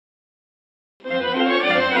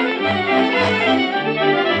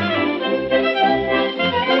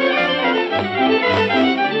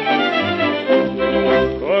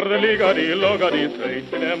Ligadi-logadi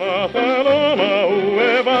sõitsime maasal oma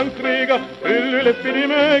uue vankriga. Üles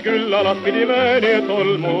pidime, küll alas pidime, nii et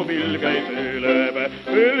tolmupilv käis üle päe.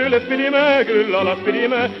 Üles pidime, küll alas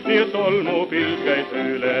pidime, nii et tolmupilv käis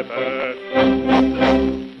üle päe.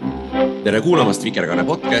 Tere kuulamast Vikerkaare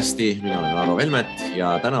podcasti, mina olen Aaro Velmet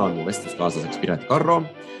ja täna on mu vestluskaaslaseks Piret Karro,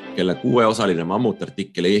 kelle 6-osaline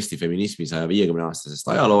mammutartikkel Eesti feminismi 150-aastasest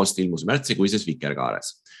ajaloost ilmus märtsikuises Vikerkaares.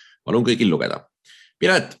 Palun kõigil lugeda.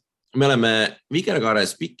 Piret, me oleme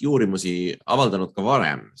Vikerkaares pikki uurimusi avaldanud ka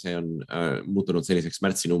varem. See on muutunud selliseks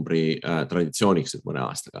märtsinumbri traditsiooniks nüüd mõne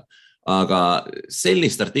aastaga. Aga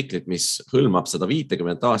sellist artiklit, mis hõlmab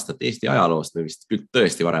 150 aastat Eesti ajaloost, me vist küll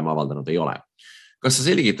tõesti varem avaldanud ei ole. Kas sa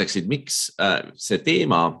selgitaksid, miks see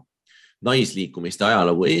teema naisliikumiste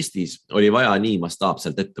ajalugu Eestis oli vaja nii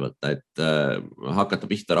mastaapselt ette võtta, et hakata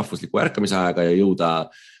pihta rahvusliku ärkamise ajaga ja jõuda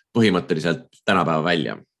põhimõtteliselt tänapäeva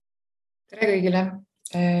välja? Tere kõigile.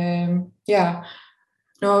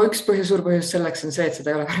 Üks suur põhjus selleks on see, et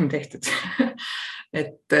seda ei ole varem tehtud.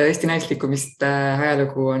 Et Eesti naisliikumiste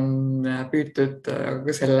ajalugu on püütud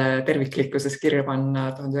selle terviklikkuses kirja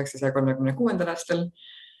panna 1936. aastal,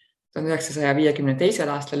 1952.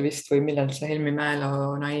 aastal vist või millal see Helmi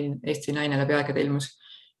Mäelo Eesti naine läbi aegade ilmus.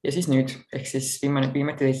 Ja siis nüüd, ehk siis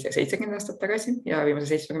viimati 70 aastat tagasi ja viimase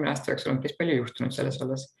 70 aasta jooksul on päris palju juhtunud selles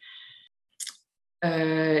vallas.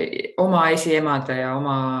 Oma esiemade ja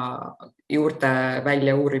oma juurte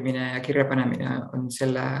välja uurimine ja kirja panemine on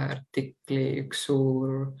selle artikli üks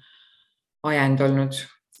suur ajend olnud.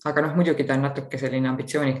 Aga muidugi ta on natuke selline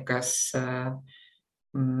ambitsioonikas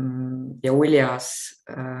ja uljas,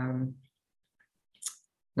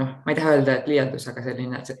 ma ei taha öelda, et liialdus, aga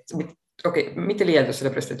selline, mitte liialdus,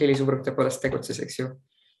 sellepärast, et Lili Suuruk tõepoolest tegutses, eks ju.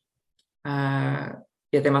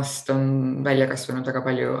 Ja temast on välja kasvanud väga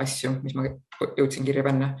palju asju, mis ma jõudsin kirja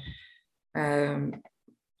panna.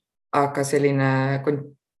 Aga selline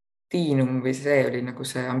kontiinum või see oli nagu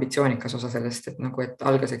see ambitsioonikas osa sellest, et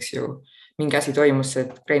algaseks ju mingi asi toimus,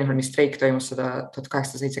 et Kreenholmi streik toimus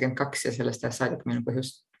 1872 ja sellest ajast saadik meil on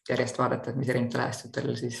põhjust järjest vaadata, et mis erinevatel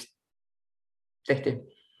ajastutel siis tehti.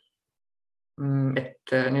 Et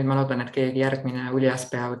nüüd ma loodan, et keegi järgmine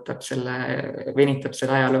uljaaspea venitab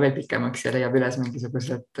selle ajaloo veel pikemaks ja leiab üles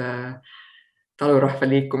mingisugused talurahva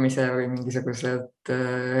liikumise või mingisugused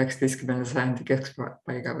 19. sajandi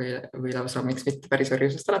keskpaiga või lausa miks mitte päris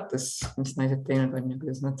orjusest alates, mis naised teinud on ja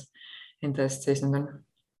kuidas nad enda eest seisnud on.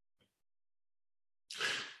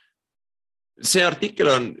 See artikkel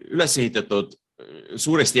on üles ehitatud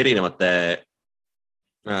suuresti erinevate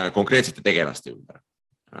konkreetsete tegelaste ümber.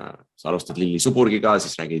 Sa alustad Lili Suburgiga,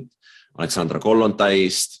 siis räägid Aleksandra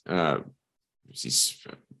Kollontaist, siis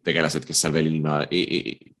tegelased, kes seal veel ilma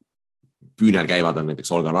püünel käivad, on näiteks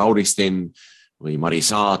Olga Lauristin või Mari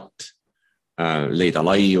Saat, Leida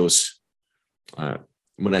Laius,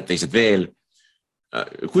 mõned teised veel.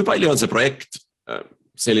 Kui palju on see projekt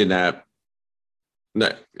selline,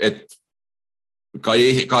 et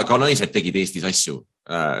ka naised tegid Eestis asju,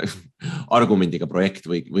 argumendiga projekt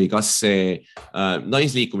või kas see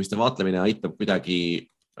naisliikumiste vaatlemine aitab kuidagi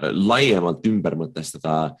laiemalt ümber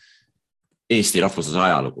mõtestada Eesti rahvusluse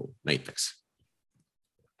ajalugu näiteks?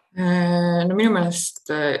 Minu meelest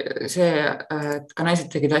see, et ka naised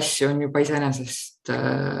tegid asju, on juba iseenesest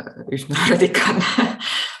üsna radikaalne.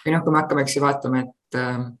 Või kui me hakkame vaatama, et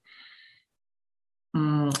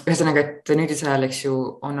ühesõnaga, et nüüdise ajal, eks ju,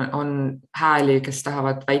 on hääli, kes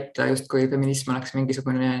tahavad väita just kui feminism oleks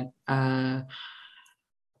mingisugune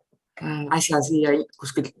asja siia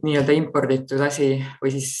kuskilt nii-öelda imporditud asi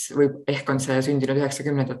või ehk on see sündinud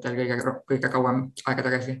 90-ndatel kõige kauem aega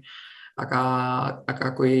tagasi.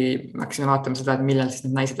 Aga kui me hakkasime vaatama seda, et millal siis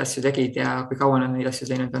need naised asju tegid ja kui kaua nad neid asju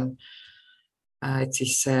teinud on, et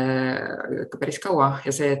siis ikka päris kaua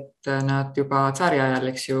ja see, et nad juba tsaari ajal,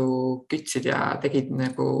 eks ju, kütsid ja tegid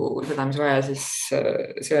nagu seda, mis vaja, siis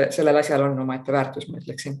sellel asjal on omaette väärtus, ma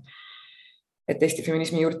ütleksin. Et Eesti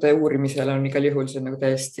feminismi juurte uurimisel on igal juhul see nagu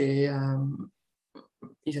täiesti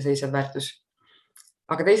iseseisev väärtus.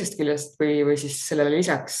 Aga teisest küljest või siis sellele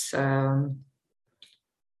lisaks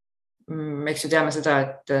eks ju teame seda,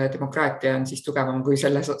 et demokraatia on siis tugevam, kui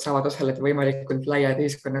selle saavad osaleda võimalikult laiad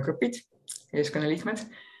ühiskonnaliikmed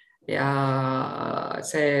ja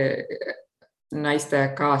see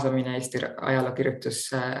naiste kaasamine Eesti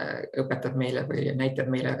ajalookirjutusse õpetab meile või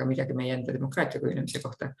näitab meile aga midagi meie enda demokraatia kujunemise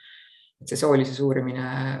kohta. Et see soolisuse uurimine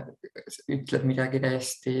ütleb midagi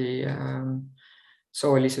täiesti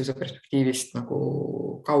soolisuse perspektiivist nagu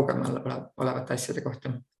kaugemal olevate asjade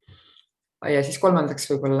kohta. Ja siis kolmandaks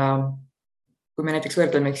võib-olla kui me näiteks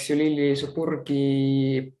võrdleme, eks ju, Lilli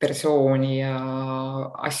Suburgi persooni ja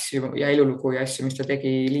asju ja elulugu ja asju, mis ta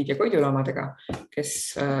tegi Liidia Koidula omadega,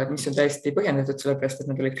 mis on täiesti põhjendatud, sellepärast, et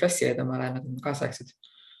nad olid klassiõed omal ajal, nad on kaasaegsed.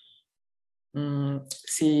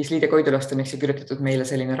 Siis Liidia Koidulast on kirjutatud meile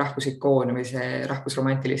selline rahvusikoon või see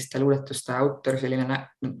rahvusromantiliste luuletuste autor, selline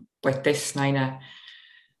poetess naine,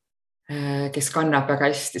 kes kannab väga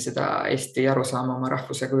hästi seda Eesti arusaama oma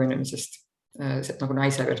rahvuse kujunemisest, nagu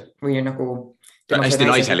naise või nagu hästi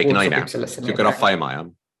naiselik naine, siuke rahvaema, jah.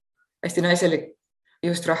 Hästi naiselik,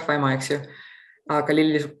 just rahvaema, eks ju. Aga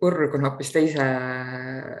Lilli Suburg on hoopis teise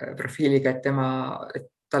profiiliga, et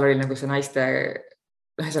tal oli nagu see naiste,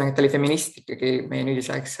 ühesõnaga, et ta oli feminist ikkagi meie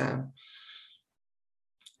nüüdisaegse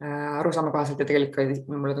arusaama kohaselt ja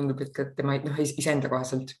tegelikult mulle tundub, et tema iseenda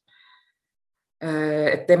kohaselt.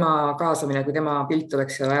 Et tema kaasamine, kui tema pilt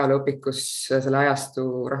oleks seal ajalooõpikus selle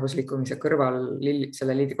ajastu rahvusliikumise kõrval,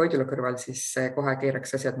 selle Liidia Koidula kõrval, siis see kohe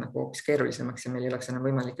keeraks asjad nagu hoopis keerulisemaks ja meil ei oleks enam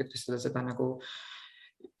võimalik ütlustada seda nagu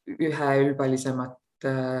üheülbalisemat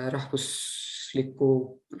rahvuslikku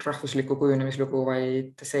kujunemislugu,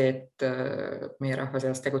 vaid see, et meie rahva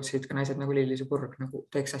seas tegutsesid ka naised nagu Lilli Suburg, nagu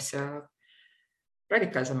teeks asja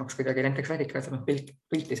radikaalsemaks kuidagi, näiteks radikaalsemat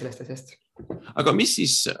pilti sellest asjast. Aga mis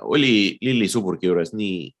siis oli Lilli Suburgi juures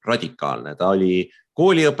nii radikaalne? Ta oli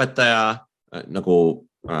kooliõpetaja, nagu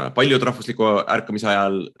paljud rahvusliku ärkamise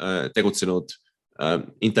ajal tegutsenud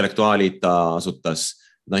intellektuaalid, ta asutas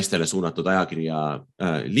naistele suunatud ajakirja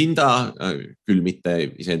Linda, küll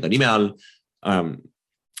mitte iseenda nime all,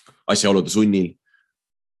 asjaolude sunnil.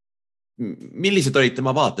 Millised olid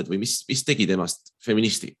tema vaated või mis tegi temast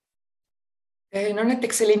feministi? No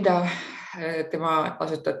näiteks see Linda, tema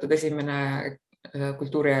asutatud esimene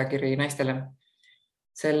kultuuriajakiri naistele,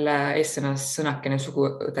 selle eestsõnas sõnakene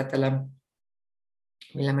suguõdedele,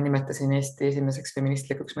 mille ma nimetasin Eesti esimeseks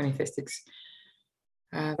feministlikuks manifestiks,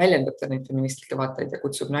 väljendab ta neid feministlikke vaateid ja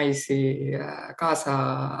kutsub naisi kaasa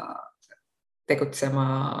tegutsema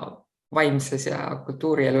vaimses ja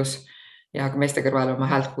kultuurielus ja ka meeste kõrval oma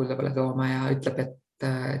häält kuuldavale tooma ja ütleb, et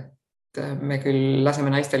me küll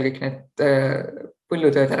laseme naistel kõik need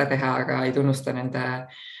põllutööd ära teha, aga ei tunnusta nende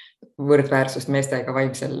võrdväärsust meestega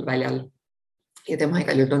vaimsel väljal. Ja tema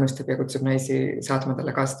igal juhul tunnustab ja kutsub naisi saatma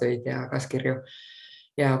talle kaastöid ja kaaskirju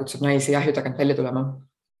ja kutsub naisi ahju tagant välja tulema.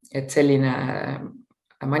 Et selline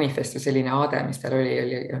manifest või selline aade, mis tal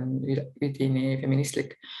on üdini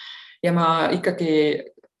feministlik. Ja ma ikkagi,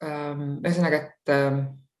 ühesõnaga, et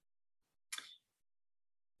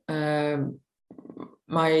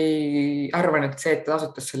ma ei arvan, et see, et ta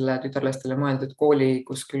asutas selle tütarlastele mõeldud kooli,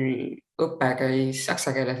 kus küll õpe käis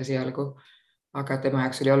saksa keeles esialgu, aga tema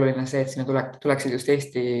jaoks oli oluline see, et sinna tuleksid just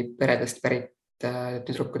Eesti peredest pärit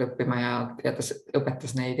tüdrukud õppima ja ta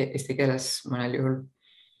õpetas neid eesti keeles mõnel juhul.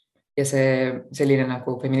 Ja selline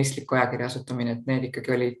nagu feministliku ajakirja asutamine, et need ikkagi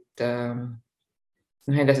olid,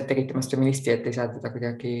 need asjad tegid temast feministi, et ei saa teda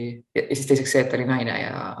kuidagi, ja siis teiseks see, et ta oli naine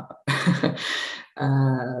ja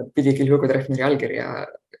pidi küll Hugo Treffneri allkirja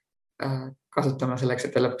kasutama selleks,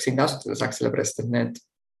 et ta lõpuks sinna asutada saaks, sellepärast, et need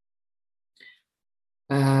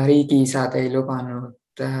riigiisad ei lubanud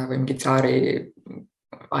või mingi tsaari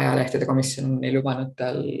ajalehtede komisjon ei lubanud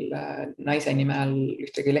tal naise nime all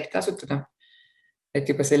ühtegi lehte asutada. Et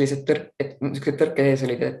juba sellised tõrke ees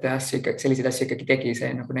olid, et selliseid asju ikkagi tegi,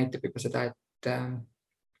 see nagu näitab juba seda,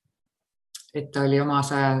 et ta oli omas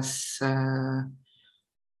ajas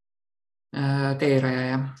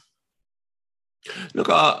teerajaja. No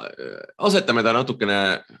ka asetame ta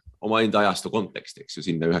natukene oma enda ajastu konteksti, eks ju,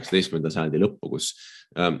 sinna 19. sajandi lõppu, kus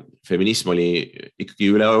feminism oli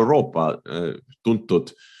ikkagi üle Euroopa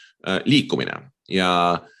tuntud liikumine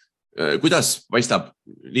ja kuidas paistab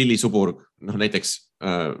Lilli Suburg näiteks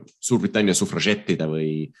Suurbritannia sufražettide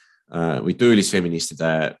või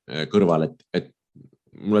töölisfeministide kõrval, et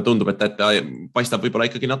mulle tundub, et ta paistab võib-olla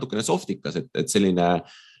ikkagi natukene softikas, et selline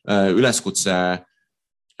üleskutse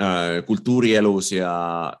kultuurielus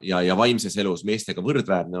ja vaimses elus meestega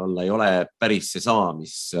võrdväärne olla ei ole päris see sama,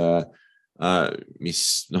 mis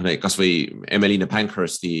kas või Emmeline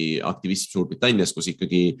Pankhursti aktivism Suurbritannias, kus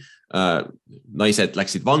ikkagi naised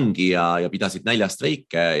läksid vangi ja pidasid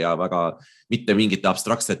näljastreike ja väga mitte mingite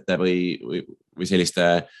abstraktsete või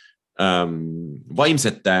selliste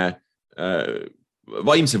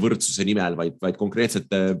vaimse võrdsuse nimel, vaid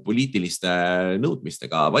konkreetsete poliitiliste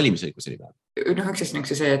nõudmistega valimisõiguse nimel. Eks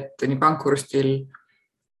see, et nii Pankhurstil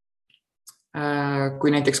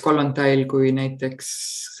kui näiteks Kollontail, kui näiteks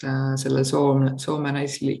selle Soome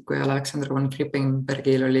naisliikuja Alexander von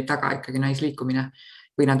Klippenbergil oli taga ikkagi naisliikumine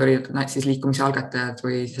või nad olid siis liikumise algatajad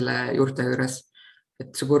või selle juurte juures.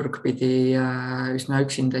 et Suburg pidi üsna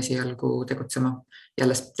üksinda esialgu tegutsema ja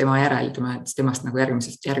alles tema järel, temast nagu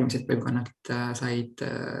järgmised põlvkonnad said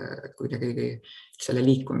kuidagi selle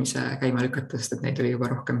liikumise käima lükata, sest et neid oli juba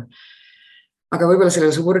rohkem. Aga võib-olla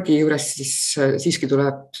selle Suburgi juures siis siiski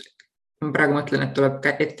tuleb, ma praegu mõtlen, et tuleb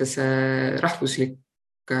ette see rahvuslik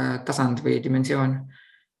tasand või dimensioon,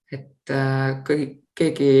 et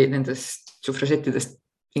keegi nendest sufražettidest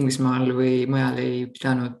Inglismaal või mujal ei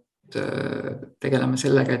pidanud tegelema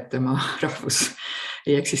sellega, et tema rahvus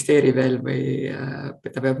ei eksisteeri veel või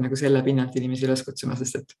ta peab nagu selle pinnalt inimesi üles kutsuma,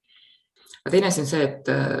 sest et teine asi on see, et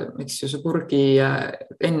miks ju Suburgi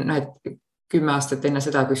et 10 aastat enne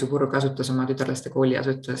seda, kui Suburg asutas oma tütarlaste kooli,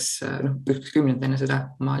 asutas 10 enne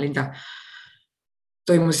seda oma linda,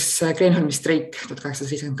 toimus Kreenholmi streik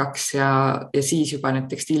 1872 ja siis juba need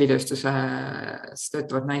tekstiilitööstuses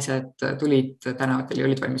töötavad naised tulid tänavatel ja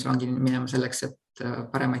olid valmis vangi minema selleks, et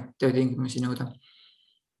paremaid töötingimusi nõuda.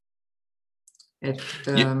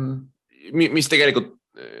 Mis tegelikult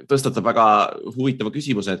tõstatab väga huvitava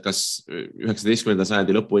küsimuse, et kas 19.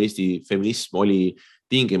 sajandi lõpu Eesti feminism oli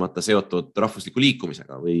tingimata seotud rahvusliku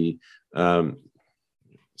liikumisega või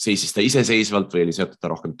seisis ta iseseisvalt või oli seotud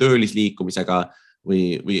ta rohkem töölisliikumisega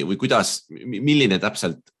või kuidas, milline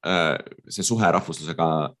täpselt see suhe rahvuslusega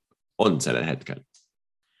on sellel hetkel?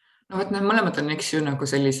 No need mõlemad on eks ju nagu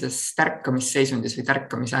sellises tärkamisseisundis või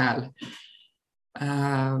tärkamise ajal.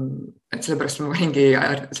 Et sellepärast ma valingi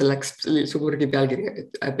selleks Suburgi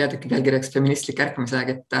peatüki pealkirjaks feministlik ärkamise aeg,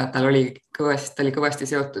 et ta oli kõvasti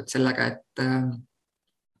seotud sellega, et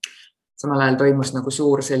samal ajal toimus nagu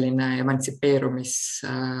suur selline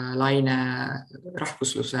emantsipeerumislaine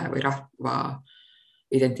rahvusluse või rahva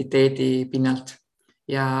identiteedi pinnalt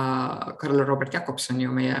ja Karl Robert Jakobson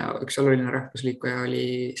ju meie üks oluline rahvusliikuja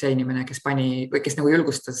oli see inimene, kes nagu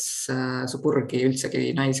julgustas Suburgi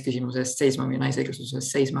üldsegi naisküsimusest seisma või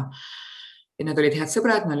naisõiguslusest seisma. Ja nad olid head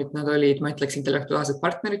sõbrad, nad olid, ma ütleks, intellektuaalsed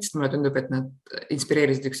partnerid, sest mulle tundub, et nad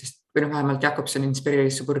inspireerisid üksteist, või vähemalt Jakobson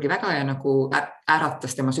inspireeris Suburgi väga ja nagu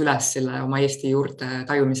äratas temas üles selle oma Eesti juurte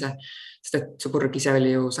tajumise, sest et Suburg ise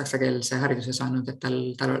oli ju saksakeelse hariduse saanud, et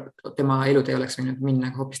tema elud ei oleks võinud minna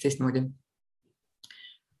hoopis teistmoodi.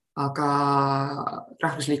 Aga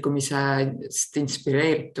rahvusliikumisest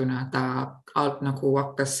inspireerituna ta nagu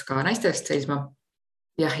hakkas ka naiste eest seisma.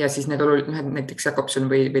 Ja siis näiteks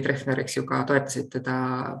Jakobson või Treffner eks ju ka toetasid teda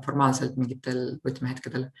formaalselt mingitel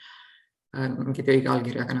võtmehetkedel, mingid õige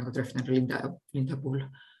allkirjaga nagu Treffner Linda puhul.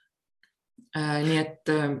 Nii et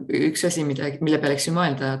üks asi, mille peale eks ju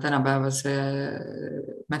mõelda tänapäevase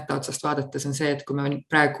mätta otsast vaadates on see, et kui me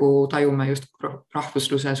praegu tajume just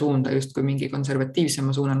rahvusluse suunda just kui mingi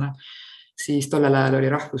konservatiivsema suunana, siis tollel ajal oli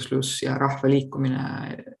rahvuslus ja rahva liikumine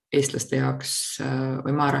eestlaste jaoks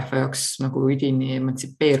või maarahva jaoks nagu üdini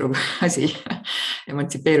emantsipeeruv asi,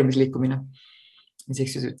 emantsipeerumisliikumine.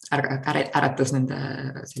 Mis äratas nende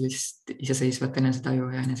sellist iseseisvat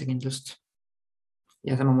enesetaju ja enesekindlust.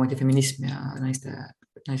 Ja samamoodi feminism ja naise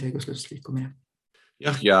õiguslusest liikumine.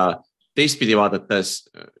 Ja teistpidi vaadates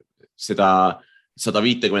seda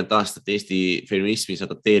 150 aastat Eesti feminismi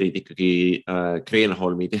dateerid ikkagi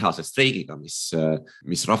Kreenholmi tehase streigiga,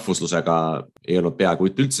 mis rahvuslusega ei olnud peaaegu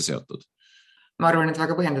üldse seotud. Ma arvan, et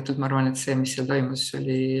väga põhjendatud. Ma arvan, et see, mis seal toimus,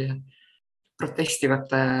 oli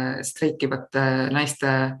protestivate, streikivate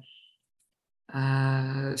naiste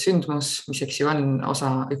sündmus, mis eks ju on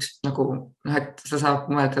osa üks nagu, et seda saab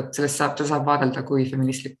mõelda, et sellest saab vaadelda kui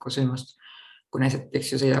feministlikku sündmust, kui naised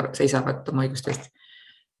eks ju seisavad oma õiguste eest.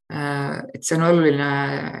 Et see on oluline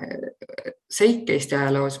seik Eesti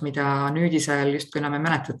ajaloos, mida nüüdisajal justkui enam ei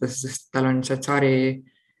mäletata, sest tal on see tsaari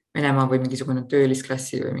Venemaa või mingisugune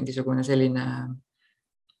töölisklassi või mingisugune selline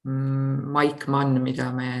maikmann,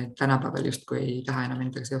 mida me tänapäeval justkui ei taha enam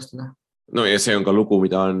endaga seostada. No ja see on ka lugu,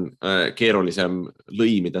 mida on keerulisem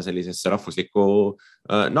lõimida sellisesse rahvuslikku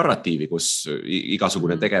narratiivi, kus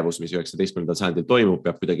igasugune tegevus, mis 19. sajandil toimub,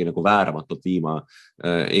 peab kuidagi nagu vääramatult viima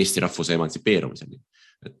Eesti rahvuse emantsipeerumiseni.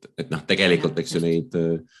 Et tegelikult eks ju neid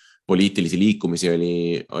poliitilisi liikumisi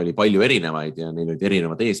oli palju erinevaid ja neil olid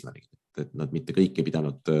erinevad eesmärgid, et nad mitte kõik ei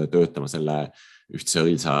pidanud töötama selle ühtse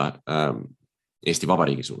õilsa Eesti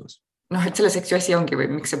Vabariigi suunas. Et selles eks ju asi ongi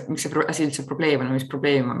või miks see asi üldse probleem on, mis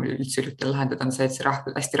probleem on üldse üritada lahendada, on see, et see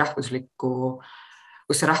hästi rahvuslikku,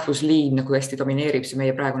 kus see rahvusliin nagu hästi domineerib, see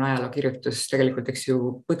meie praegune ajalookirjutus tegelikult eks ju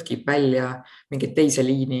põtkib välja mingeid teise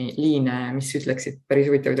liine, mis ütleksid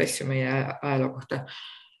päris huvitavaid asju meie ajaloo kohta.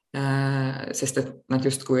 Sest et nad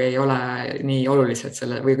justkui ei ole nii olulised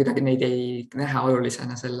selle või kuidagi neid ei näha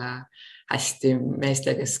olulisena selle hästi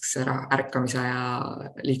meestekeskse ärkamise ja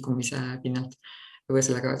liikumise pinnalt või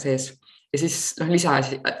sellega sees. ja siis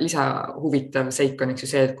lisa huvitav seik on, eks ju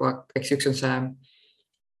see, et eks üks on see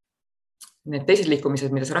need teised liikumised,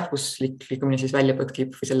 mida see rahvuslik liikumine siis välja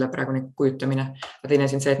põtkib või selle praegune kujutamine. Teine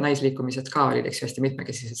on see, et naisliikumised ka olid, eks ju, hästi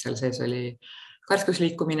mitmekesised. Seal sees oli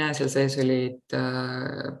karskusliikumine, seal sees olid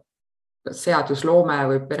seadusloome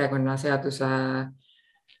või perekonnaseaduse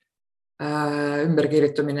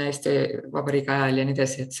ümberkirjutamine Eesti Vabariigi ajal ja nii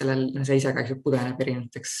edasi, et sellel see ise ka pudeneb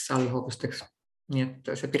erinevateks allhoogusteks. Nii et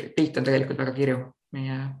see pilt on tegelikult väga kirju,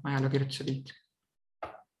 meie ajalookirjutuse pilt.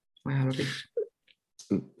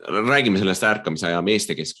 Räägime sellest ärkamise aja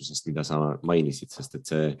meestekeskusest, mida sa mainisid, sest et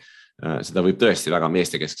seda võib tõesti väga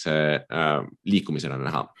meestekeskse liikumisena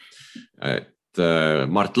näha. Et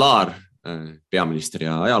Mart Laar, peaminister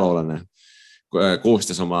ja ajaloolane,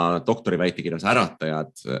 koostas oma doktoriväitekirjas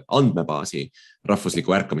Äratajad andmebaasi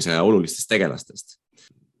rahvusliku ärkamise ja olulistest tegelastest.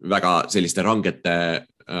 Väga selliste rangete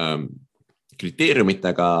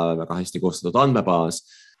kriteeriumitega, väga hästi koostatud andmebaas,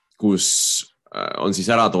 kus on siis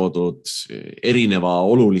ära toodud erineva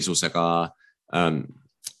olulisusega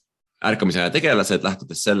ärkamise aja tegelased,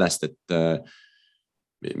 lähtudes sellest, et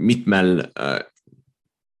mitmel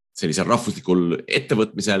sellisel rahvuslikul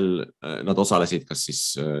ettevõtmisel nad osalesid, kas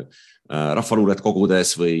siis rahvaluulet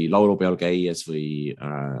kogudes või laulupeol käies või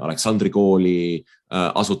Aleksandri kooli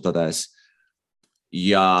asutades.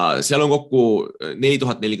 Ja seal on kokku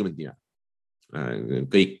 4040 nime.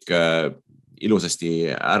 Kõik ilusasti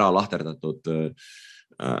ära lahterdatud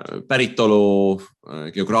päritolu,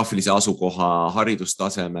 geograafilise asukoha,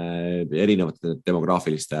 haridustaseme, erinevate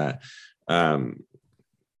demograafiliste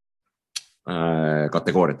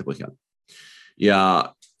kategooriate põhjal.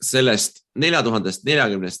 Ja sellest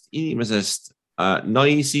 4040 inimesest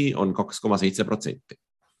naisi on 2,7%.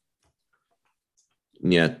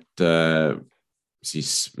 Nii et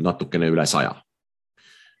siis natukene üle 100.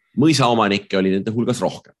 Mõisaomanikke oli nende hulgas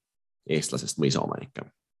rohkem. Eestlasest mõisaomanikke,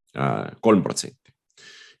 3%.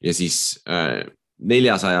 Ja siis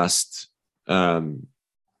 400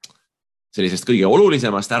 sellisest kõige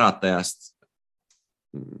olulisemast äratajast,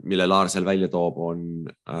 mille Laar seal välja toob, on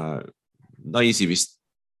naisi vist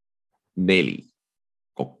 4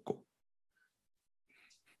 kokku.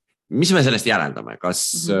 Mis me sellest järeldame?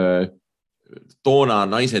 Kas toona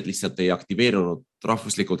naised lihtsalt ei aktiveerunud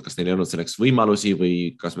rahvuslikult, kas neil ei olnud selleks võimalusi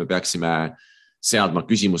või kas me peaksime seadma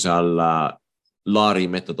küsimuse alla Laari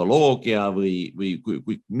metodoloogia või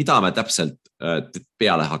mida me täpselt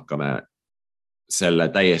peale hakkame selle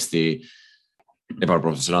täiesti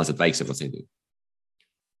ebaproportsionaalselt väikse protsendi?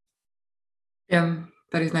 Jah,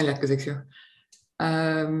 päris naljakas, eks ju.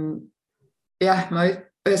 Jah, ma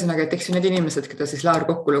ühesõnaga, et eks ju need inimesed, keda siis Laar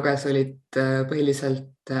kokku luges, olid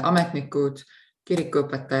põhiliselt ametnikud,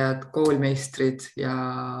 kirikuõpetajad, koolmeistrid ja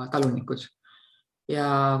talunikud.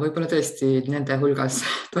 Ja võib-olla tõesti nende hulgas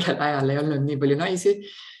tollel ajal ei olnud nii palju naisi,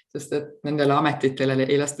 sest et nendele ametitele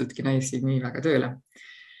ei lastudki naisi nii väga tööle.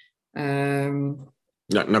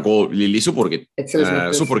 Nagu Lilli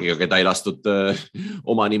Suburgiga, keda ei lastud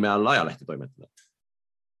oma nime alla ajalehti toimetada.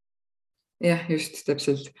 Jah, just,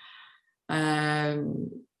 täpselt.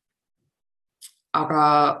 Aga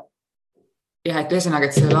jah, et ühesõnaga,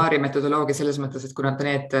 et see Laari metodoloogia selles mõttes, et kuna ta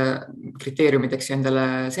need kriteeriumid eks endale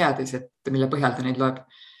seadis, et mille põhjal ta neid loeb.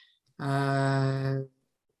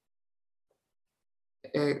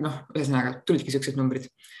 Ühesõnaga, tulidki sellised numbrid.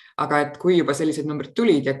 Aga et kui juba sellised numbrid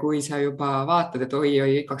tulid ja kui sa juba vaatad, et oi,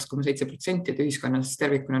 2,7%, et ühiskonnas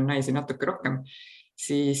tervikuna on naisi natuke rohkem,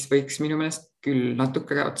 siis võiks minu meelest küll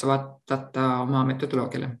natuke otsa vaatata oma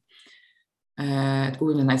metodoloogiale. Et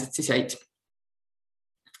kuhu need naised siis jäid.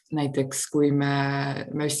 Näiteks, kui me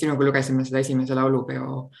just sinuga lugesime seda esimese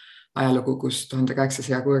laulupeo ajalugu, kus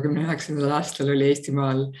 1869. aastal oli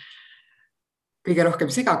Eestimaal kõige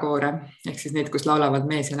rohkem segakoore, ehk siis neid, kus laulavad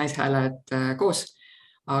mees- ja naishääled koos,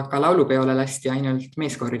 aga laulupeole lasti ainult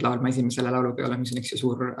meeskoorid laulma esimesele laulupeole, mis on üks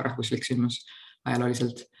suur rahvuslik sündmus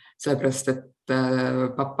ajalooliselt. Sellepärast, et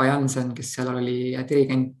Papa Jansen, kes seal oli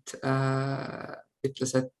dirigent,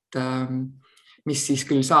 ütles, et mis siis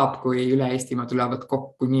küll saab, kui üle Eestimaa tulevad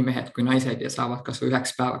kokku nii mehed kui naised ja saavad kas või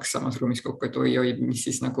 1 päevaks samas ruumis kokku, et oi, mis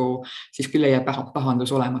siis siis küll ei jää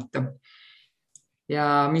pahandus olemata.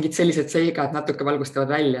 Ja mingid sellised seigad natuke valgustavad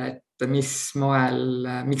välja, et mis moel,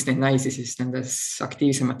 miks neid naisi siis nendes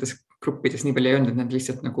aktiivsemates gruppides nii palju ei olnud, et nad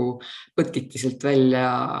lihtsalt põtkiti sealt välja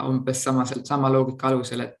umbes sama loogika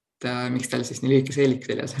alusel, et miks tal siis nii lühike seelik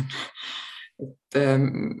seljas on. Et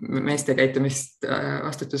meeste käitumist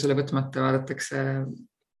vastutusele võtmata vaadatakse,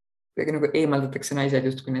 eemaldatakse naised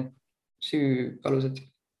justkui need süüalused.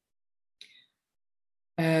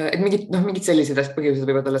 Et mingid sellised põhjused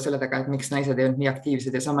võivad olla selle taga, et miks naised ei olnud nii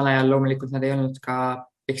aktiivsed ja samal ajal loomulikult nad ei olnud ka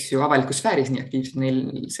eks ju avalikus sfääris nii aktiivsed,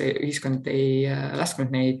 neil see ühiskond ei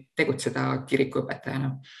lasknud neid tegutseda kirikuõpetajana.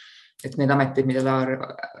 Et need ametid, mida Laar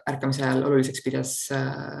ärkamise ajal oluliseks pidas,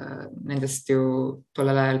 nendest ju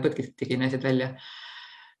tollel ajal põtkitigi naised välja.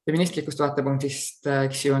 Feministlikust vaatepunktist,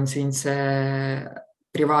 eks ju, on siin see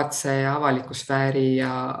privaatse ja avaliku sfääri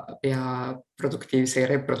ja produktiivse ja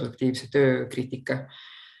reproduktiivse töö kriitika.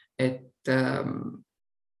 Et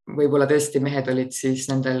võib-olla tõesti mehed olid siis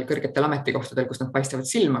nendel kõrgetel ametikohtadel, kus nad paistavad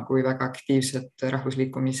silma kui väga aktiivsed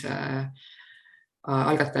rahvusliikumise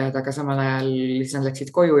algatajad, aga samal ajal siis nad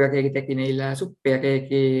läksid koju ja keegi tegi neile suppi ja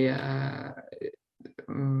keegi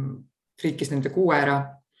friikis nende kuu ära.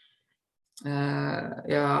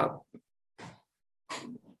 Ja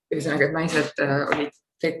ühesõnaga, et naised olid,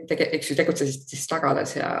 eks ju, tegutsesid siis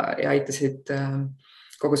tagades ja aitasid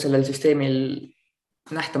kogu sellel süsteemil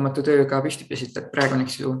nähtamatu tööga püsti püsida, et praegu on,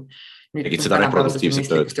 eks ju, tegid seda reproduktiivset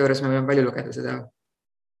tööd. Teoorias me võime palju lugeda seda.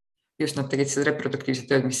 Just nad tegid seda reproduktiivset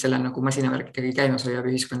tööd, mis selle nagu masinavärk ikkagi käimas hoiab,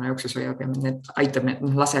 ühiskonna jooksus hoiab ja aitab,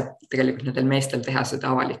 laseb tegelikult nendel meestel teha seda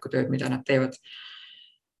avalikku tööd, mida nad teevad.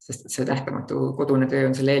 Sest see tähtamatu kodune töö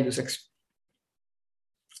on selle eelduseks.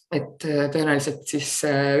 Et tõenäoliselt siis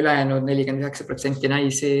ülejäänud 49%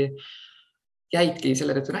 naisi jäidki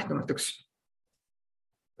selle tõttu nähtamatuks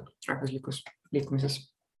rahvuslikus liikumises.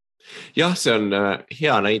 Jah, see on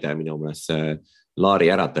hea näide minu meelest see Laari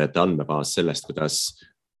äratajate andmebaas sellest, kuidas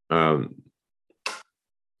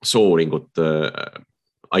sooringud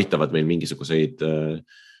aitavad meil mingisuguseid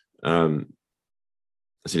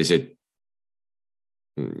selliseid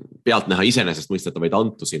pealtnäha iseenesest mõistetavaid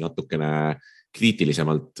antusi natukene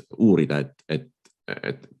kriitilisemalt uurida, et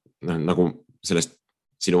nagu sellest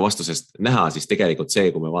sinu vastusest näha, siis tegelikult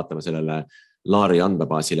see, kui me vaatame sellele Laari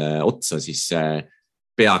andmebaasile otsa, siis see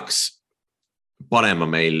peaks panema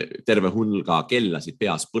meil terve hulga kellasid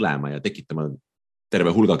peas põlema ja tekitama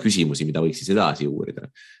terve hulga küsimusi, mida võiks siis edasi uurida.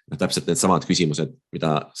 Täpselt need samad küsimused,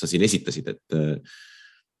 mida sa siin esitasid,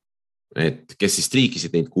 et kes siis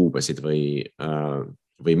triikisid neid kuubesid või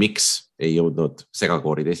miks ei jõudnud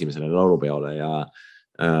segakoorid esimesele laulupeole ja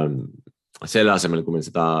selle asemel, kui meil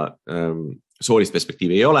seda soolist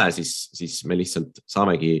perspektiivi ei ole, siis me lihtsalt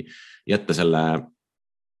saamegi jätta selle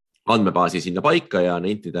andmebaasi sinna paika ja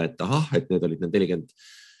nentida, et ahah, et need olid need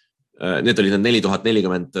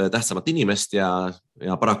 4040 tähtsamat inimest ja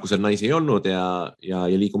paraku seal naisi ei olnud ja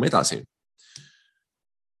liigume edasi.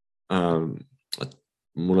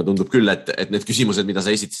 Mulle tundub küll, et need küsimused, mida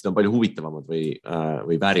sa esitasid, on palju huvitavamad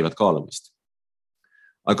või väärivad kaalumist.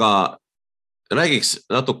 Aga räägiks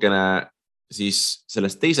natukene siis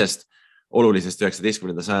sellest teisest olulisest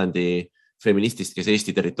 19. sajandi feministist, kes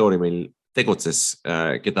Eesti territooriumil tegutses,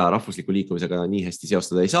 keda rahvusliku liikumisega nii hästi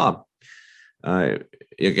seostada ei saa.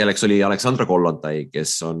 Ja kelleks oli Aleksandra Kollontai,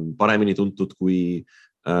 kes on paremini tuntud kui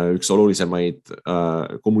üks olulisemaid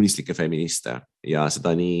kommunistlikke feministe ja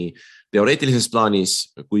seda nii teoreetilises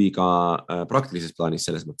plaanis kui ka praktilises plaanis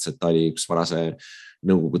selles mõttes, et ta oli üks varase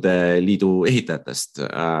Nõukogude Liidu ehitajatest,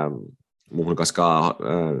 muuhulgas ka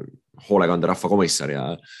hoolekande rahvakomissar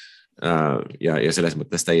ja selles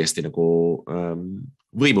mõttes täiesti nagu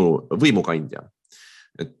võimukandja.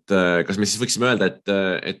 Et kas me siis võiksime öelda,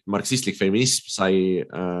 et marksistlik feminism sai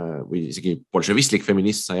või isegi bolševistlik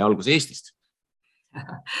feminism sai alguse Eestist?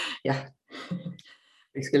 Jah,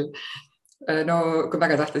 võiks küll. No kui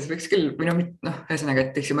väga tahta, siis võiks küll. Ühesõnaga,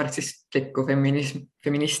 et marksistlikku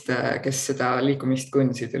feministe, kes seda liikumist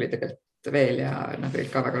kujundasid, oli tegelikult veel ja nad olid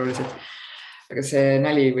ka väga olulised. Aga see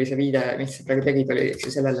näli või see viide, mis sa praegu tegid, oli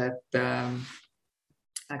sellele, et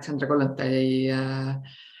Aleksandra Kollontai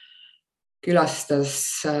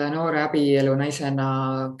külastas noore abielu naisena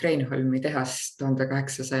Kreenholmi tehast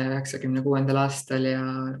 1896. aastal ja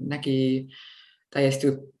nägi täiesti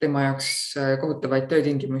tema jaoks kohutavaid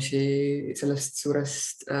töötingimusi sellest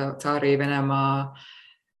suurest tsaari Venemaa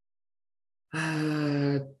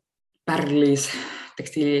Pärlis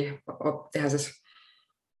tekstiilitehases.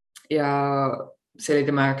 Ja see oli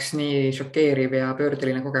tema jaoks nii šokeeriv ja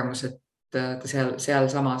pöördeline kogemus, et ta seal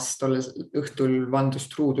samas tollel õhtul vandus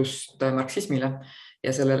truudust marksismile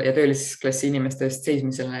ja töölisklassi inimeste eest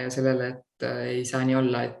seismisele ja sellele, et ei saa nii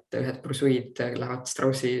olla, et ühed pursuid lähevad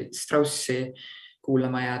Straussi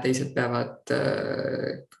kuulama ja teised peavad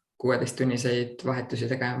 16-tunniseid vahetusi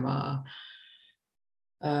tegema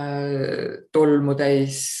tolmu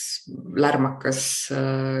täis lärmakas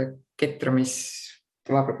ketramis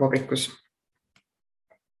vabrikus.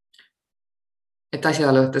 Et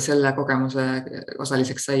asjaolu, et selle kogemuse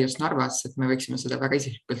osaliseks sai just Narvas, et me võiksime seda väga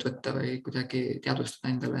isiklikult võtta või kuidagi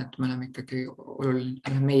teadvustada endale, et me oleme ikkagi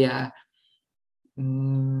oluline, meie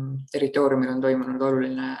territooriumil on toimunud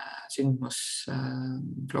oluline sündmus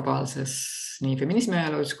globaalses nii feminismi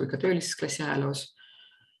ajaloos kui ka töölisklassi ajaloos.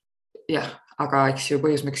 Jah, aga eks ju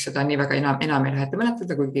põhjus, miks seda nii väga enam ei läheta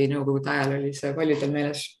mäletada, kuigi nõukogude ajal oli see paljudel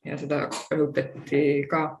meeles ja seda rõhutati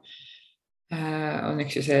ka, on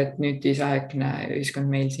eks ju see, et nüüdisaegne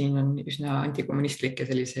ühiskond meil siin on üsna antikommunistlik ja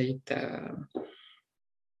selliseid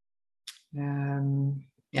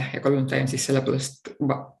ja Kollontai on siis selle poolest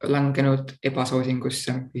langenud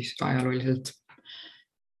ebasoosingusse ajalooliselt.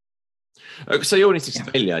 Kas sa joonistaksid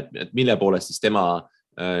välja, et mille poolest siis tema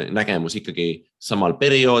nägemus ikkagi samal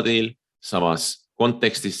perioodil, samas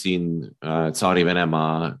kontekstis siin tsaari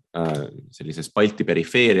Venemaa sellises Balti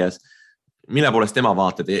perifeerias, mille poolest tema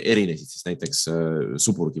vaated erinesid siis näiteks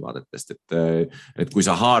Suburgi vaadetest, et kui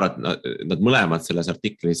sa haarad nad mõlemad selles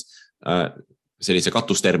artiklis sellise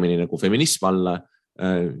katustermini nagu feminism alla,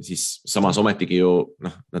 siis samas ometigi ju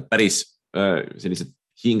nad päris sellised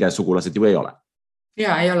hingesugulased ju ei ole.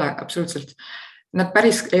 Ja ei ole, absoluutselt. Nad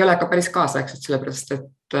ei ole ka päris kaasaegsed, sellepärast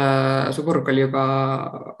et Suburg oli juba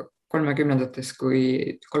 30-ndates, kui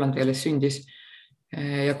Kollontai alles sündis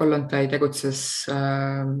ja Kollontai tegutses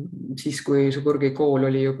siis, kui Suburgi kool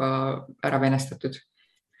oli juba ära venestatud.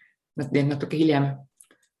 Natuke hiljem.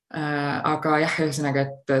 Aga jah, ühesõnaga,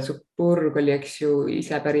 et Suburg oli eks ju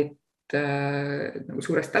ise pärit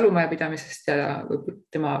suurest talumajapidamisest ja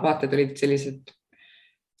tema vaated olid sellised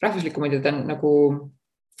rahvuslikumad ja ta nagu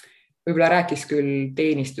võib-olla rääkis küll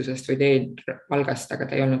teenistusest või palgast, aga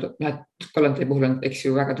ta ei olnud, Kollontai puhul on eks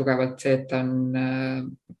ju väga tugevalt see, et ta on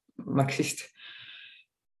marksist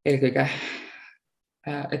eelkõige.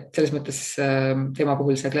 Et selles mõttes tema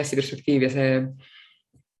puhul see klassiperspektiiv ja see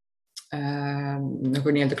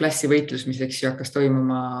nagu nii-öelda klassivõitlus, mis eks ju hakkas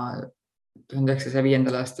toimuma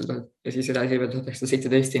 1905. aastal ja siis edasi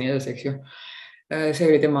 1917 ja nii edasi, eks ju. See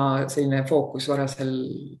oli tema selline fookus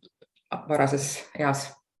varases eas,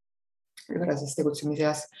 varases tegutsemise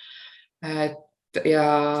eas. Ja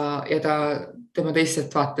tema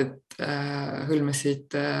teised vaated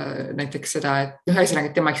hõlmasid näiteks seda, et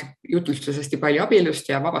ühesõnaga, et tema jutlustas hästi palju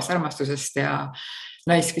abielust ja vabast armastusest ja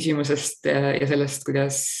naisküsimusest ja sellest,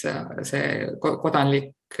 kuidas see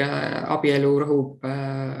kodanlik abielu rõhub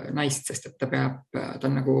naist, sest et ta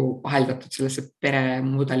on nagu vaheldatud sellesse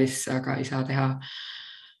peremudelisse, aga ei saa teha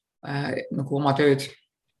nagu oma tööd,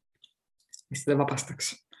 mis seda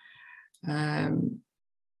vabastaks.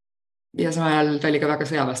 Ja samal ajal ta oli ka väga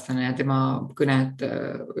sõjavastane ja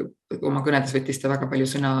oma kõnedes võttis ta väga palju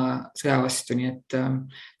sõna sõja vastu, nii et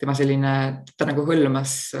tema ta nagu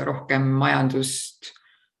hõlmas rohkem majandust,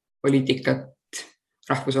 poliitikat,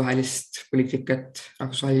 rahvusvahelist poliitikat,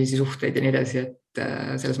 rahvusvahelisi suhteid ja nii edasi, et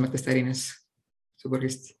selles mõttes ta erines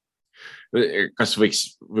Suburgist. Kas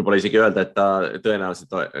võiks võib-olla isegi öelda, et ta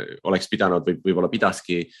tõenäoliselt oleks pidanud või võib-olla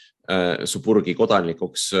pidaski Suburgi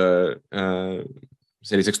kodanlikuks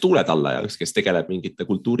selliseks tuuletallajaks, kes tegeleb mingite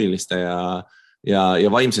kultuuriliste ja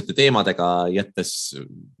vaimsete teemadega, jättes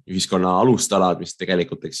ühiskonna alustalad, mis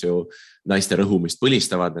tegelikult, eks ju, naiste rõhumist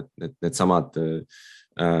põlistavad, need samad,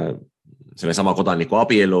 selle sama kodaniku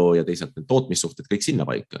abielu ja teisalt need tootmissuhted kõik sinna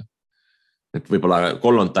paika. Et võib-olla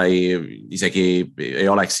Kollontai isegi ei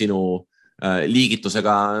oleks sinu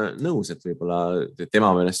liigitusega nõus, et võib-olla tema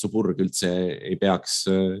meelest Suburg üldse ei peaks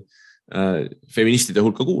feministide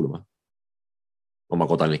hulka kuuluma oma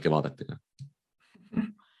kodanike vaadetega.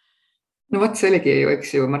 No võt, see oligi ju,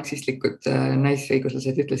 eks ju, marksistlikud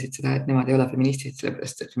naisõiguslased ütlesid seda, et nemad ei ole feministid,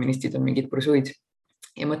 sellepärast, et feministid on mingid pursuid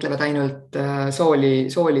ja mõtlevad ainult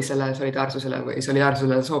soolisele solidaarsusele või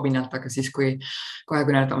solidaarsusele soopinnalt, aga siis, kui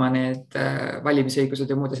nad oma need valimisõigused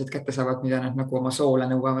ja muud asjad kätte saavad, mida nad nagu oma soole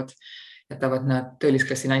nõuavad, jätavad nad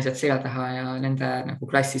töölisklassi naised selja taha ja nende nagu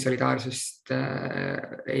klassi solidaarsust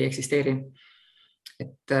ei eksisteeri.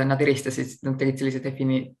 Et nad tegid sellise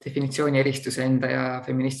definitsiooni eristuse enda ja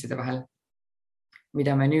feministide vahel,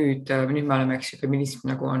 mida me nüüd me oleme, eks ju, feminism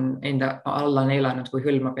nagu on enda alla neelanud, kui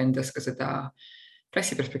hõlmab endas ka seda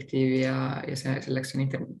klassiperspektiivi ja selleks on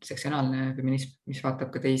intersektsionaalne feminism, mis vaatab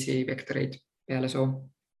ka teisi vektoreid peale soo.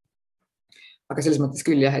 Aga selles mõttes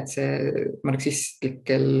küll jah, et see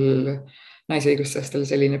marksistlikel naisõiguslastel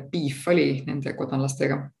selline piif oli nende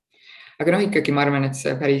kodanlastega. Aga ikkagi ma arvan, et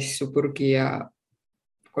see päris Suburgi ja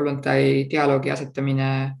Kollontai dialoogi asetamine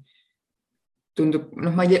tundub,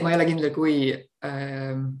 ma ei ole kindel, kui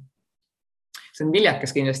see on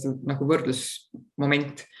viljakas kindlasti nagu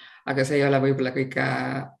võrdlusmoment, aga see ei ole võib-olla kõige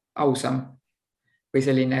ausam või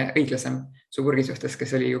selline õiglasem Suburgi suhtes,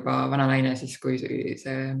 kes oli juba vana naine siis, kui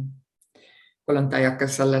see Kollontai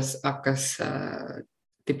hakkas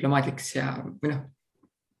diplomaadiks ja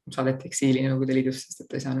saadeti eksiili Nõukogude Liidus, sest et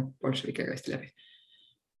ta ei saanud bolševikega hästi läbi.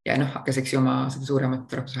 Ja hakkas oma seda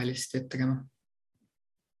suuremat rahvusvahelist tööd tegema.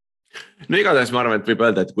 No igatahes ma arvan, et võib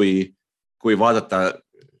öelda, et kui vaadata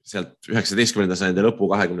sealt 19. sajandi lõpu,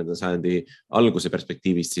 20. sajandi alguse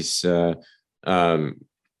perspektiivist,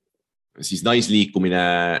 siis naisliikumine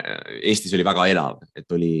Eestis oli väga elav,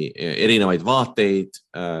 et oli erinevaid vaateid,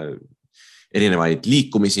 erinevaid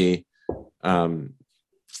liikumisi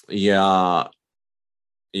ja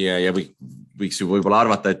võiks ju võib-olla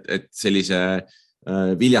arvata, et sellise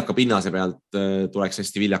viljaka pinnase pealt tuleks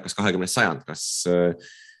hästi viljakas 20. sajand. Kas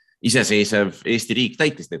iseseisev Eesti riik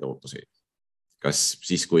täitis neid ootusi? Kas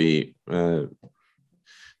siis, kui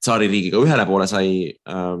tsaaririigiga ühele poole sai,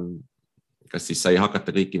 kas siis sai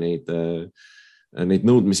hakata kõiki neid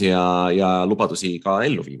nõudmisi ja lubadusi ka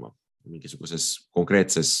ellu viima mingisuguses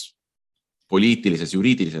konkreetses poliitilises,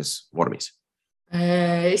 juriidilises vormis?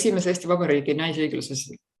 Esimese Eesti Vabariigi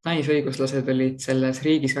naisõiguslased olid selles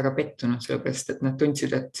riigis väga pettunud, sellepärast, et nad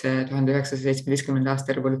tundsid, et see 1917.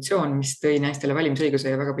 aasta revolutsioon, mis tõi naistele valimisõiguse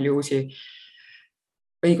ja väga palju uusi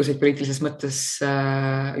õiguseid poliitilises mõttes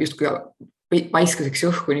justkui paiskaseks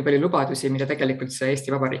õhku nii palju lubadusi, mida tegelikult see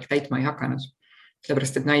Eesti Vabariik täitma ei hakanud.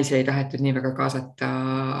 Sellepärast, et naisi ei tahetud nii väga kaasata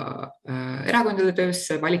erakondade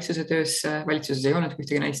töösse, valitsuse töösse, valitsuses ei olnud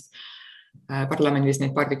ühtegi naist. Parlamendis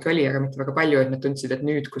neid paar tükki oli, aga mitte väga palju, et nad tundsid, et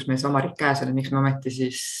nüüd, kus meil see oma riik käes on, miks me ometi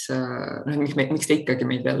siis, miks te ikkagi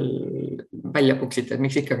meid veel välja puksite, et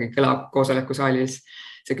miks ikkagi kõlab koosolekusaalis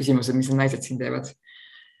see küsimus, et mis need naised siin teevad.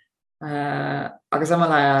 Aga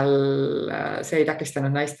samal ajal see ei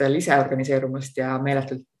takistanud naistel ise organiseerumast ja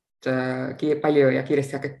meeletult palju ja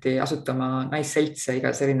kiiresti hakati asutama naisseltse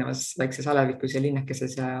igas erinevas väikses alevikus ja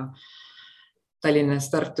linnakeses ja Tallinnas,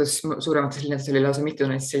 Tartus, suuremates linnades oli lausa mitu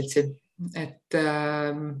naisseltsi. Et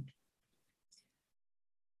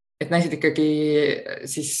naised ikkagi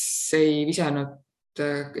siis ei visanud,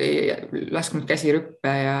 ei lasknud käsi rüppe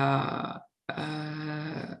ja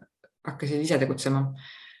hakkasid ise tegutsema.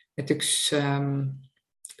 Et üks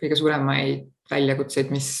kõige suuremaid väljakutseid,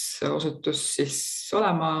 mis osutus siis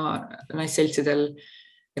olema naisseltsidel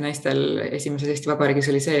ja naistel esimeses Eesti Vabariigis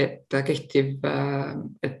oli see, et kehtiv,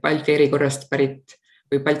 et Balti erakorrast pärit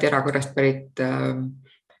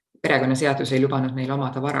perekonnaseadus ei lubanud neil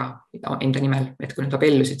omada vara enda nimel, et kui nad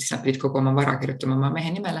abiellusid, siis nad pidid kogu oma vara kirjutama oma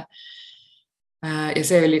mehe nimele. Ja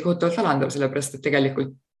see oli kohutavalt alandav, sellepärast, et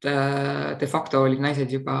tegelikult de facto olid naised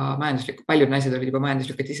juba paljud naised olid juba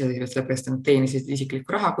majanduslikult iseseisvad, sellepärast, et nad teenisid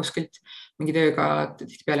isiklikku raha kuskilt mingi tööga,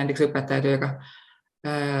 tihtipeale näiteks õpetaja tööga.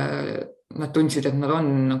 Nad tundsid, et nad on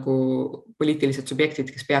nagu poliitilised subjektid,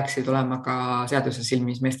 kes peaksid olema ka seaduse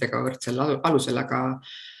silmis meestega võrdsel alusel, aga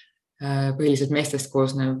põhiliselt meestest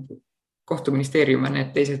koosnev kohtuministeerium ja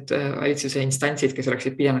need teised valitsuse instantsid, kes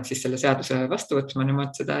oleksid pidanud siis selle seaduse vastu võtma,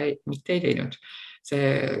 nemad seda mitte ei teinud. See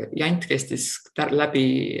jant kestis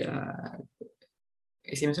läbi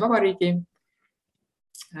esimese vabariigi,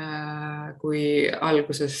 kui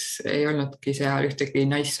alguses ei olnudki seal ühtegi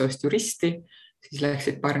naissoost juristi, siis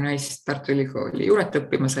läksid paar naist Tartu Ülikooli juuret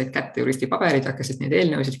õppima, said kätte juristipaberid, hakkasid neid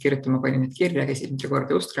eelnõusid kirjutama, pani need kirja, käisid mitu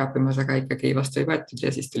korda ust kraapimas, aga ikkagi vastu ei võetud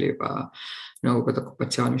ja siis tuli juba Nõukogude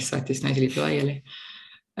okupatsioon, mis saatis naiseliidu laiali.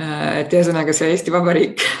 Et ühesõnaga see Eesti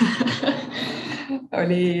Vabariik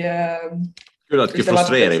oli küllaltki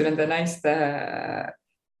frustreeriv. Nende naiste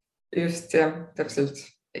just ja täpselt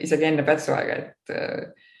isegi enne Pätsu aega, et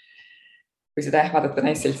kui seda vaadata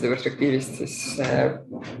naisseltside perspektiivist, siis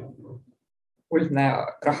kuldne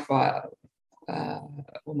rahva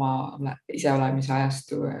oma iseolemise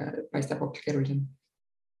ajastu paistab hoopis keerulisem.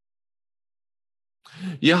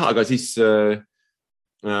 Jah, aga siis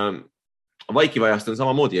vaikiva ajast on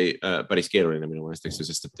samamoodi päris keeruline minu meelest,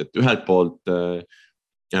 sest et ühelt poolt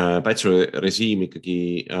Pätsu režiim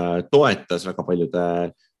ikkagi toetas väga paljude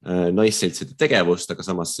naisseltside tegevust, aga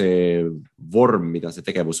samas see vorm, mida see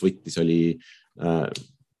tegevus võttis,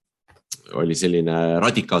 oli selline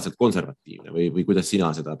radikaalselt konservatiivne või kuidas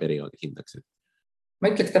sina seda perioodi hindaksid?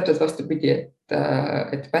 Ma ütleks täpselt vastupidi,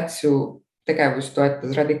 et Pätsu tegevus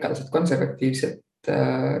toetas radikaalselt konservatiivset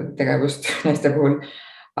tegevust naiste puhul,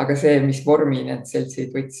 aga see, mis vormi need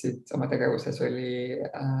seltsid võtsid oma tegevuses, oli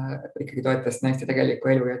ikkagi toetas naiste tegelikku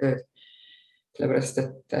elu ja tööd. Sellepärast,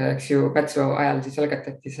 et eks ju Pätsu ajal siis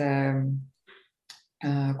algatati see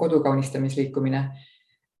kodukaunistamisliikumine,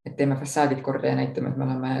 et teeme fassaadid korda ja näitame, et me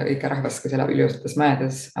oleme õige rahvas, kes elab ilusates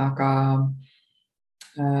mäedes,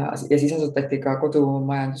 ja siis asutati ka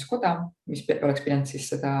kodumajanduskoda, mis oleks pidanud siis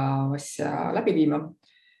seda asja läbi viima.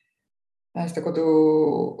 Seda kodu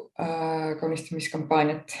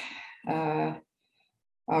kaunistamiskampaaniat.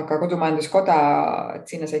 aga kodumajanduskoda, et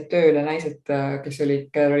sinna said tööle naised,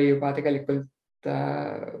 kellel oli juba tegelikult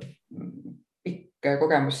pikk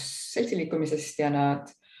kogemus seltsiliikumisest ja nad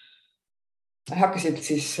hakkasid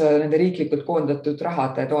siis nende riiklikult koondatud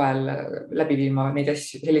rahade toel läbi viima neid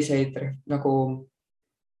asju, selliseid nagu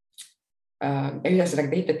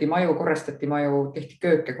ühesõnaga ehitati maju, korrastati maju, tehti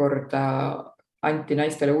kööke korda, anti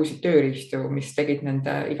naistele uusi tööriistu, mis tegid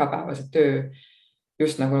nende igapäevase töö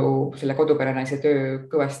just nagu selle koduperenaise töö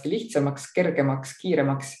kõvasti lihtsamaks, kergemaks,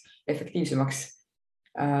 kiiremaks, efektiivsemaks.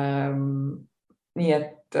 Nii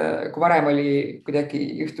et kui varem oli kuidagi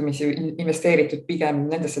juhtumisi investeeritud pigem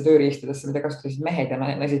nendesse tööriistadesse, mida kasutasid mehed ja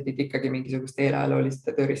naised pidi ikkagi mingisuguste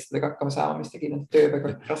eelajalooliste tööriistadega hakkama saama, mis tegi nende töö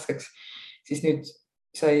väga raskeks, siis nüüd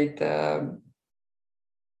said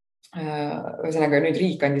ühesõnaga nüüd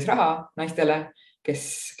riik andis raha naistele,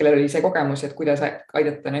 kellel oli see kogemus, et kuidas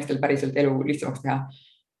aidata naistel päriselt elu lihtsamaks teha.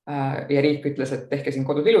 Ja riik ütles, et tehke siin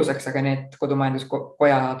kodud ilusaks, aga need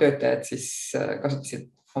kodumajanduskoja töötajad siis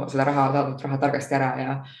kasutasid seda saadud raha targasti ära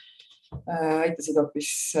ja aitasid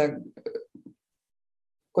hoopis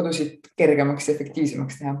kodusid kergemaks ja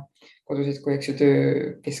efektiivsemaks teha. Kodusid kui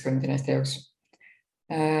töökeskkondi naiste jaoks.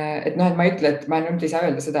 Et ma ei ütle, et ma nüüd ei saa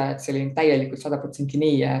öelda seda, et see oli täielikult 100%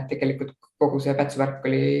 nii ja tegelikult kogu see pätsuvärk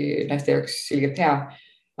oli naiste jaoks ilgelt hea,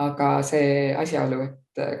 aga see asjaolu,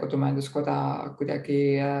 et kodumajanduskoda kuidagi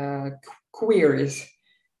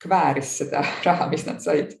kvääris seda raha, mis nad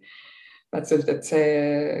said. Pätsult, et see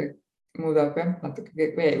muudab natuke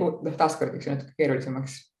taaskord natuke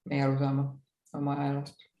keerulisemaks meie aru saama oma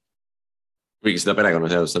ajaloost. Kuigi seda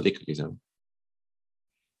perekonnaseadust saad ikkagi saa.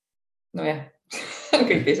 Nojah,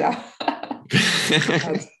 kõik ei saa.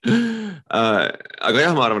 Aga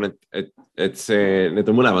jah, ma arvan, et need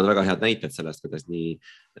on mõlemad väga head näited sellest, kuidas nii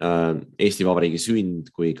Eesti Vabariigi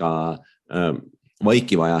sünd kui ka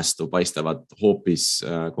vaikiva ajastu paistavad hoopis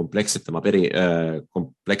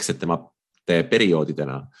komplekssetemate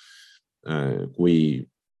perioodidena, kui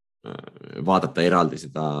vaadata eraldi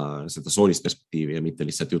seda soolist perspektiivi ja mitte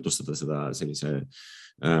lihtsalt jutustada seda sellise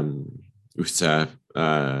ühtse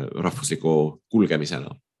rahvusliku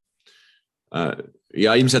kulgemisena.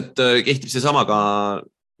 Ja ilmselt kehtib see sama ka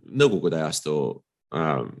Nõukogude ajastu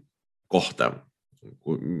kohta.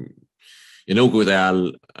 Ja Nõukogude ajal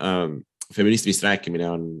feministimist rääkimine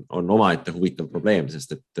on omaette huvitav probleem,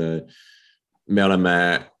 sest et me oleme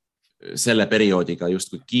selle perioodiga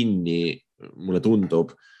justkui kinni, mulle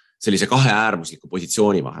tundub, sellise kahe äärmusliku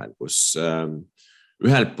positsiooni vahel, kus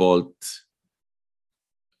ühelt poolt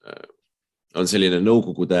on selline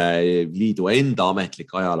Nõukogude Liidu enda ametlik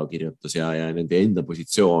ajalookirjutus ja nende enda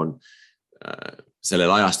positsioon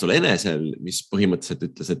sellel ajastul enesel, mis põhimõtteliselt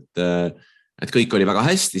ütles, et kõik oli väga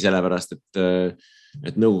hästi, sellepärast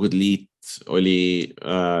et Nõukogude Liit oli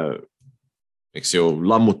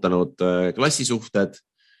lammutanud klassisuhted,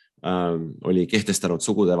 oli kehtestanud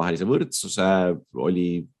sugudevahelise võrdsuse,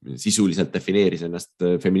 oli sisuliselt defineeris ennast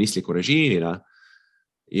feministliku režiimina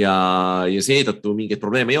ja seetõttu mingeid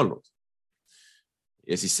probleeme ei olnud.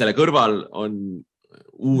 Ja siis selle kõrval on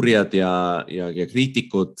uurijad ja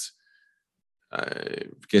kriitikud,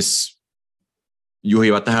 kes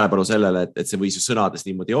juhivad tähelepanu sellele, et see võis ju sõnades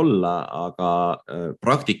niimoodi olla, aga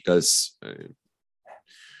praktikas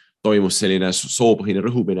toimus selline soopõhine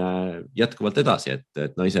rõhumine jätkuvalt edasi,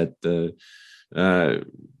 et naised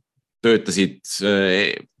töötasid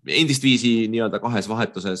endist viisi nii-öelda kahes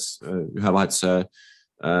vahetuses, ühe vahetuse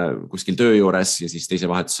kuskil töö juures ja siis teise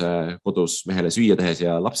vahetuse kodus mehele süüa tehes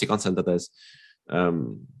ja lapsi kantseldades,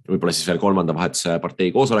 võib-olla siis veel kolmanda vahetuse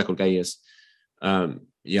partei koosolekul käies.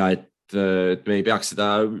 Ja et me ei peaks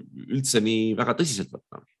seda üldse nii väga tõsiselt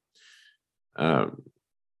võtma.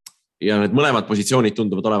 Ja need mõlemad positsioonid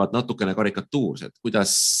tunduvad olevat natukene karikatuursed.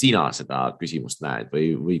 Kuidas sina seda küsimust näed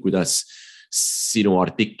või kuidas sinu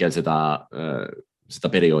artikkel seda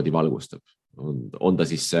perioodi valgustab? On ta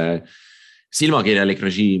siis silmakirjalik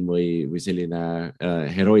režiim või selline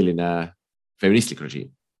heroiline feministlik režiim?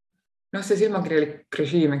 See silmakirjalik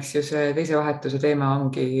režiim, eks ju, see teise vahetuse teema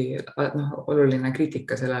ongi oluline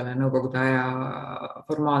kriitika sellele Nõukogude aja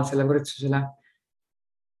formaalsele võrdsusele.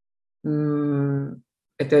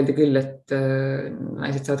 Et öeldi küll, et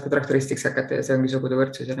naised saavad ka traktoristiks hakata ja see ongi sugude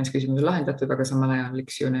võrdsus ja naisküsimus on lahendatud, aga samal ajal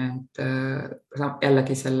eks ju need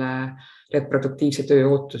jällegi selle reproduktiivse töö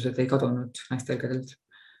ootused ei kadunud naistel kõrgelt.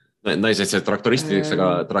 Naised said traktoristiks,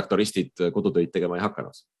 aga traktoristid kodutöid tegema ei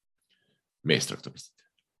hakanud. Meestraktoristid.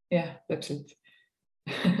 Jah, täpselt.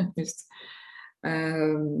 Just.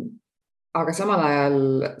 Aga samal ajal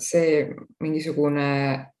see mingisugune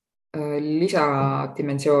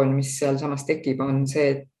lisadimensioon, mis seal samas tekib, on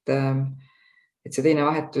see, et see teine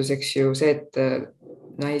vahetus, eks ju, see, et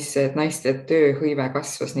naiste tööhõive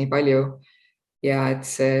kasvas nii palju ja et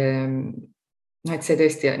see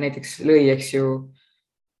tõesti näiteks lõi, eks ju,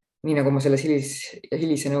 nii nagu ma selles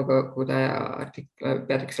hilise nõukogude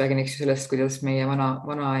peatüks räägin, eks ju, sellest, kuidas meie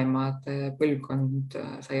vanaemade põlvkond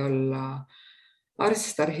sai olla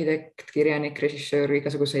arst, arhitekt, kirjanik, režissöör,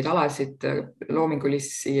 igasuguseid alasid,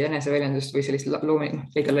 loomingulisi eneseväljendust või sellist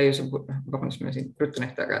liiga laiuse, vabandust, ma siin rutun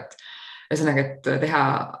ehk, aga et ühesõnaga, et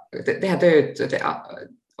teha tööd,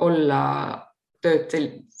 olla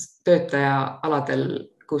töötaja aladel,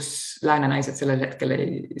 kus lääne naised sellel hetkel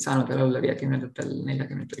ei saanud veel olla 50-ndatel,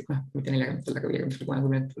 40-ndatel, mitte 40-ndatel, aga 50-ndatel,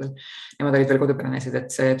 60-ndatel. Nemad olid veel kodupeale naised,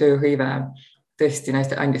 et see tööhõive tõesti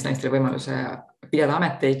andis naistele võimaluse pidada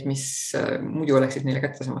ameteid, mis muidu oleksid neile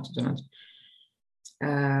kättesaamatud olnud.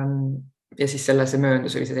 Ja siis see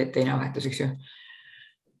mööndus oli see teine vahetus, eks ju.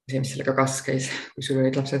 See, mis sellega kas käis, kui sul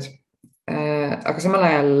olid lapsed. Aga samal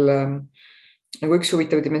ajal nagu üks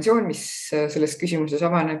huvitav dimensioon, mis selles küsimuses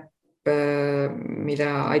avaneb, mida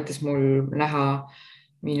aitas mul näha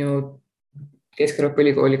minu Kesk-Euroopa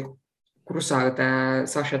Ülikooli kursaõde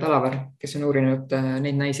Saša Talavar, kes on uurinud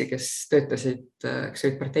neid naisi, kes töötasid, kes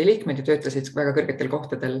olid partei liikmed ja töötasid väga kõrgetel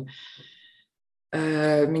kohtadel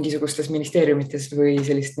mingisugustes ministeeriumites või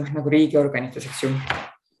sellist nagu riigiorganites, eks ju.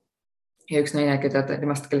 Ja üks naine,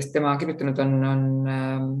 kellest tema kirjutanud on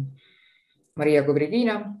Maria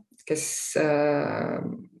Kovrigina, kes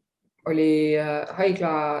oli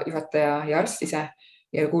haigla juhataja ja arst ise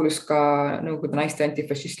ja kuulus ka Nõukogude naiste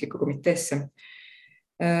antifašistlikku komiteesse,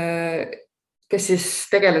 kes siis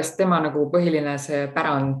tegeles, tema nagu põhiline see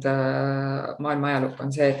pärand maailma ajalukku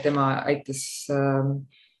on see, et tema aitas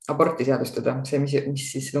aborti seadustada, see, mis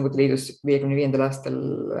siis Nõukogude Liidus 55. aastal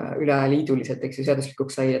üle liiduliselt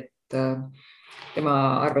seaduslikuks sai, et tema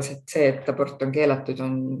arvas, et see, et abort on keelatud,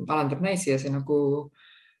 alandab naisi ja see nagu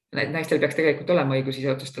naistel peaks tegelikult olema õigus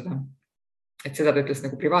ise otsustada. Et seda ta ütles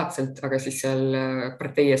nagu privaatselt, aga siis seal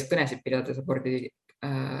partei ees kõnesid pidades abordi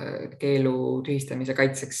keelu tühistamise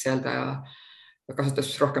kaitseks seal ta kasutas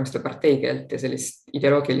rohkem seda parteikeelt ja sellist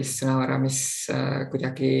ideoloogilist sõnavara, mis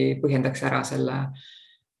kuidagi põhjendaks ära selle,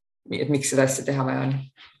 et miks seda asja teha vaja on.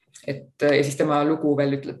 Ja siis tema lugu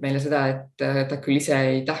veel ütleb meile seda, et ta küll ise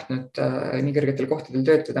ei tahtnud nii kõrgetel kohtadel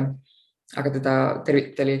töötada, aga ta oli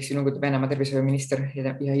Nõukogude Venemaa tervishoiuminister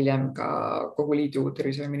ja hiljem ka kogu liidu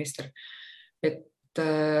tervishoiuminister. Et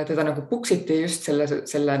teda nagu puksiti just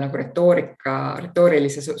selle nagu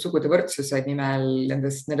retoorilise sugude võrdsuse nimel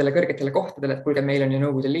nendele kõrgetele kohtadele, et kuulge, meil on ju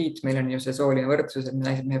Nõukogude Liit, meil on ju see sooline võrdsus, et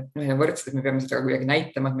me oleme võrdsed, et me peame seda kuidagi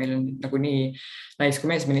näitama, et meil on nagu nii nais-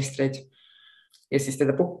 kui meesministreid. Ja siis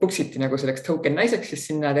teda puksiti nagu selleks token naiseks siis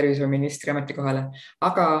sinna tervishoiuministri ametikohale.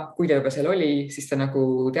 Aga kui ta juba seal oli, siis ta nagu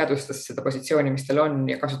teadvustas seda positsiooni, mis tal on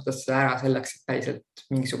ja kasutas seda ära selleks, et päriselt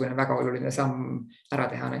mingisugune väga oluline samm ära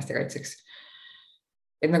teha naiste kaitseks.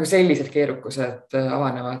 Et nagu sellised keerukused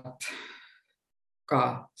avanevad ka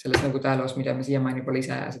selles nagu ajaloos, mida me siiamaani pole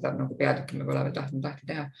ise seda nagu peatükki me pole veel tahtnud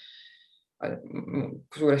teha.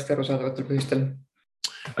 Suuresti arusaadavatel põhjustel.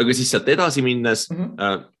 Aga siis sealt edasi minnes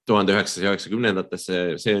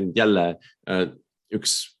 1990-ndatesse, see on jälle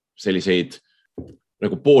üks selliseid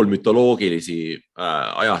nagu poolmütoloogilisi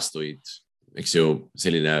ajastuid, eks ju,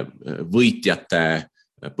 selline võitjate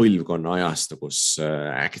põlvkonna ajastu, kus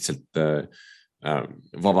äkitselt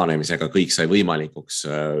vabanemisega kõik sai võimalikuks,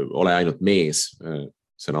 ole ainult mees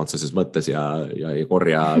sõna otseses mõttes ja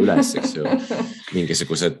korja üles, eks ju,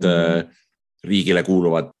 mingisugused riigile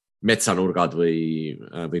kuuluvad metsanurgad või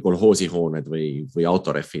kolhoosihooned või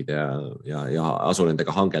autorehvid ja asu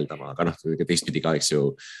nendega hangeldama, aga teistpidi ka, eks ju,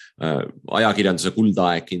 ajakirjanduse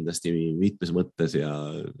kuldaeg kindlasti mitmes mõttes ja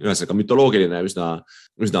ühesõnaga mütoloogiline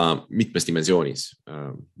üsna mitmes dimensioonis.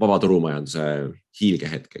 Vaba turumajanduse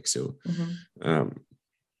hiilgehetk, eks ju.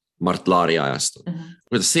 Mart Laari ajastu.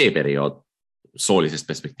 Kuidas see periood soolisest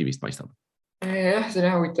perspektiivist paistab? Jah, see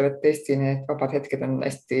on huvitav, et tõesti need vabad hetked on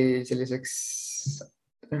hästi selliseks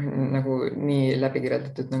nagu nii läbi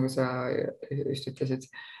kirjeldatud, nagu sa just ütlesid,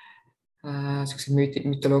 sellised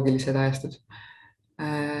mütoloogilised ajastud.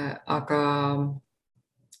 Aga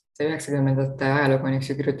see 90-ndate ajalugu on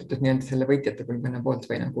kirjutatud nii-öelda selle võitjate põlvkonna poolt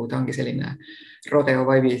või nagu ta ongi selline rodeo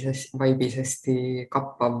vaibis hästi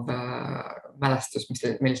kappav mälestus, mis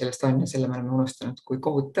meil sellest on ja selle me oleme unustanud, kui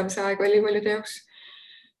kohutav see aeg oli paljude jaoks.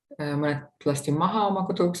 Mõned lasti maha oma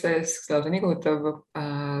koduukses, lausa nii kohutav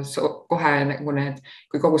kohe nagu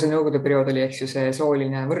kui kogu see nõukogude periood oli, eks ju, see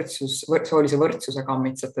soolise võrdsuse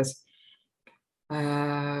kammitsates,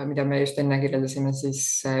 mida me just enne kirjeldasime,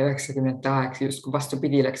 siis 90-ndate aeg just kui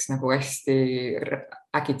vastupidi läks nagu hästi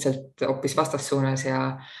äkitselt hoopis vastassuunas ja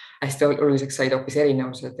hästi oluliseks said hoopis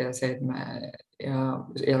erinevused ja see, et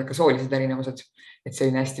ja ka soolised erinevused, et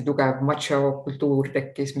selline hästi tugev macho kultuur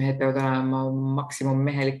tekkis, mehed peavad olema maksimum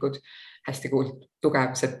mehelikud, hästi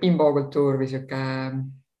tugev see bimbo kultuur või sihuke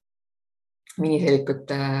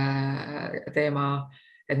miniseelikute teema,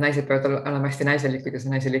 et naised peavad olema hästi naiselikud ja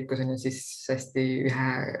see naiselikkus on ju siis hästi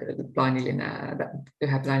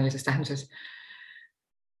üheplaanilises tähenduses.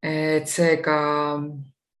 Et seega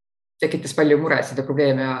tekitas palju muresid ja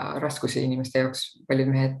probleeme ja raskusi inimeste jaoks. Paljud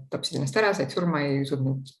mehed tapsid ennast ära, said surma, ei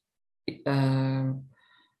suutnud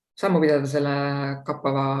sammu pidada selle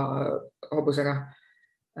kappava hobusega.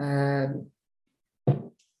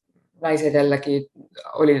 Naised jällegi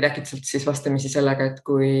olid äkitselt siis vastamisi sellega, et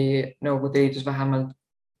kui Nõukogude Liidus vähemalt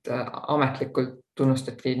ametlikult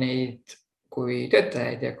tunnustati neid kui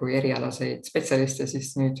töötajaid ja kui erialaseid spetsialiste,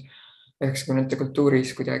 siis nüüd 90-ndate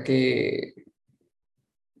kultuuris kuidagi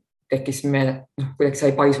tekkis kuidagi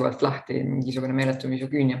sai paisuvalt lahti mingisugune meeletu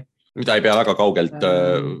misogüünia. Mida ei pea väga kaugelt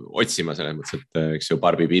otsima selles mõttes, et eks ju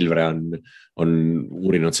Barbi Pilvre on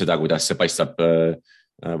uurinud seda, kuidas see paistab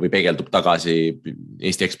või peegeldub tagasi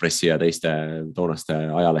Eesti Ekspressi ja teiste toonaste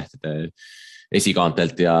ajalehtede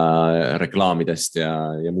esikaantelt ja reklaamidest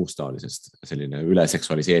ja muust taolisest. Selline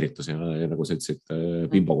üleseksualiseeritus ja nagu sa ütlesid,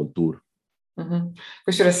 bimbokultuur.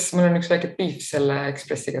 Kusjuures mul on üks väike piif selle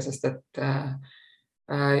Ekspressiga, sest et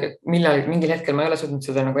mingil hetkel ma ei ole suutnud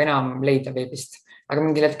seda nagu enam leida veebist, aga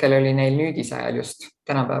mingil hetkel oli neil nüüdisajal just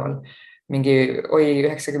tänapäeval mingi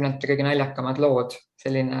 90-ndate kõige naljakamad lood,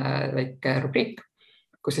 selline väike rubriik,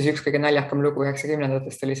 kus siis üks kõige naljakam lugu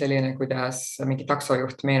 90-ndatest oli selline, kuidas mingi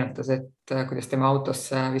taksojuht meenutas, et kuidas tema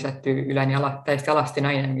autosse visati üleni täiesti alasti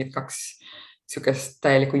naine, mingid 2 sükest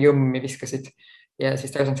täielikku jõmmi viskasid. Ja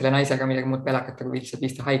siis ta ei osanud selle naisega midagi muud pelakata, kui lihtsalt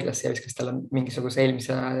viista haiglasse ja viskas talle mingisuguse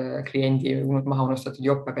eelmise kliendi maha unustatud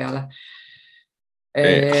joppe peale.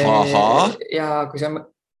 Ja kui sa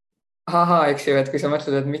eks ju, et kui sa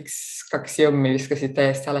mõtled, et miks 2 jõmmi viskasid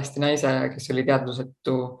täiesti alasti naise, kes oli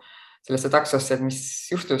teadvusetu sellesse taksosse, et mis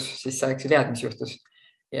juhtus, siis sa eks ju tead, mis juhtus.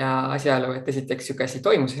 Ja asjaolu, et esiteks siuke asi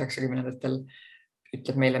toimus 90-ndatel,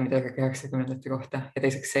 ütleb meile midagi 90-ndate kohta ja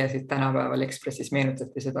teiseks see siit tänapäeval Ekspressis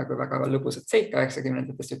meenutati seda, kui väga lõbusat seika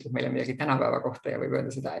 90-ndatest ütleb meile midagi tänapäeva kohta ja võib öelda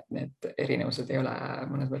seda, et need erinevused ei ole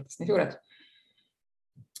mõnes mõttes nii suured.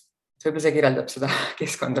 Võib-olla see kirjeldab seda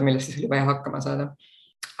keskkonda, millest siis oli vaja hakkama saada.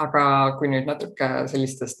 Aga kui nüüd natuke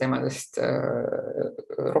sellistest teemadest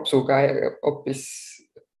ropsuga hoopis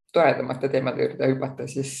toredamate teemade juurde hüpata,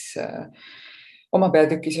 siis oma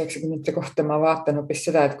peatükis 90-ndate kohta ma vaatan hoopis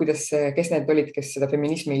seda, et kes need olid, kes seda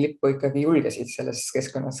feminismi lippu ikkagi julgesid selles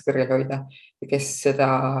keskkonnas kõrgel hoida ja kes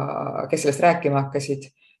sellest rääkima hakkasid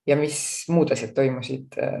ja mis muud asjad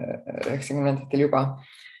toimusid 90-ndatel juba.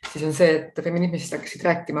 Siis on see, et feminismist hakkasid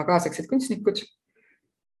rääkima kaasaegsed kunstnikud.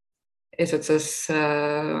 Eesotsas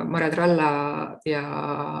Mare Tralla ja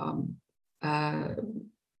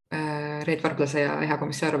Reet Varblase ja Eha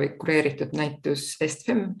Komissarovi kureeritud näitus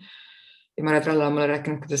Est-Fem. Ja Mare Tralla on mulle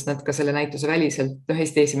rääkinud, kuidas nad ka selle näituse väliselt,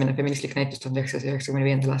 Eesti esimene feministlik näitus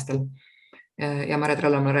 1995. aastal. Ja Mare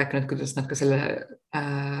Tralla on mulle rääkinud, kuidas nad ka selle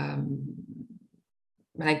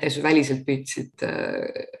näituse väliselt püüdsid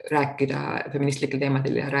rääkida feministlikel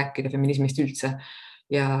teemadel ja rääkida feminismist üldse.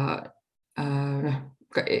 Ja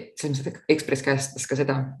Ekspress käestas ka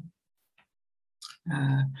seda.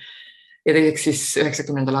 Ja teiseks siis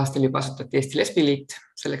 90. aastal juba asutati Eesti Lesbiliit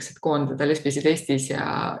selleks, et koondada lesbisid Eestis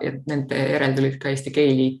ja nende järel tulid ka Eesti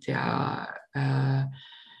Geiliit ja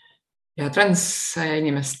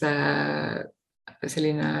transinimeste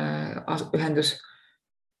selline ühendus.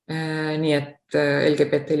 Nii et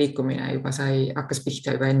LGBT liikumine juba hakkas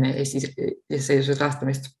pihta juba enne Eesti iseseisvuse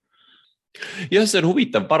taastamist. Jah, see on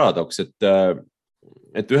huvitav paradoks,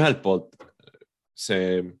 et ühelt poolt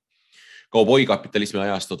see kauboikapitalismi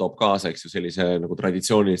ajastu toob kaasa sellise nagu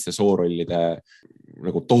traditsiooniliste soorollide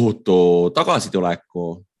nagu tohutu tagasituleku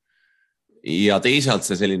ja teisalt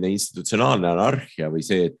see selline institutsionaalne anarhia või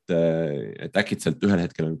see, et äkitselt ühel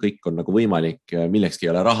hetkel kõik on nagu võimalik, millekski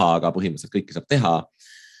ei ole raha, aga põhimõtteliselt kõike saab teha.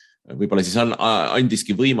 Võib-olla siis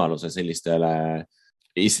andiski võimaluse sellistele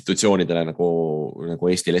institutsioonidele nagu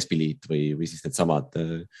Eesti Lesbiliit või siis need samad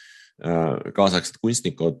kaasaegsed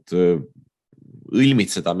kunstnikud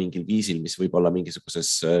õlmitseda mingil viisil, mis võib-olla mingisuguses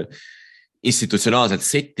institutsionaalselt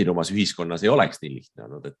settinumas ühiskonnas ei oleks nii lihtne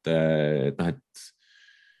olnud,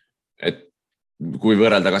 et kui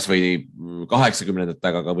võrrelda kas või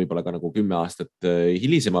 80-ndatega, aga võib-olla ka nagu 10 aastat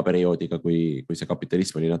hilisema perioodiga, kui see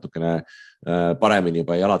kapitalism oli natukene paremini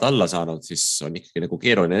juba jalad alla saanud, siis on ikkagi nagu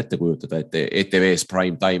keeruline ette kujutada, et ETV's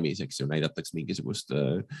prime time'is näidatakse mingisugust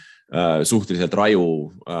suhteliselt raju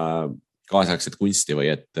kaasaegset kunsti või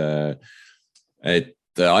et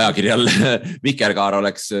ajakirjal Vikerkaar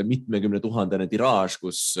oleks mitmekümne 000 tiraaž,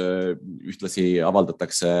 kus ühtlasi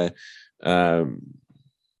avaldatakse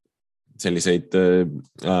selliseid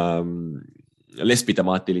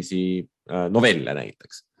lesbitemaatilisi novelle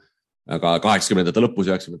näiteks. Aga 80. lõpus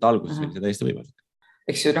ja 90. alguses oli see täiesti võimalik.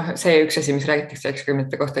 Eks ju, see üks asi, mis räägitakse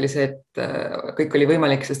 90. kohta oli see, et kõik oli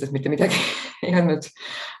võimalik, sest et mitte midagi ei olnud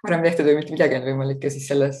varem tehtud või mitte midagi on võimalik ja siis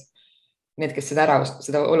selles need, kes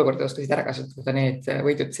seda olukorda oskasid ära kasutada, need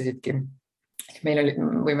võidutsesidki.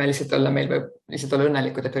 Võime lihtsalt olla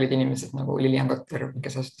õnnelikud, et olid inimesed nagu Lilian Kotter,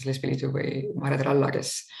 kes asutas Lesbiliidu või Mare Tralla, kes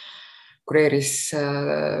kureeris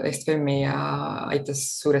Est-Femi ja aitas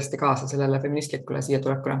suuresti kaasa sellele feministlikule siia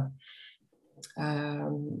tulekule.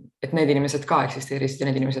 Et need inimesed ka eksisteerisid ja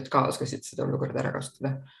need inimesed ka oskasid seda olukorda ära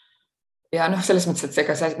kasutada. Ja selles mõttes, et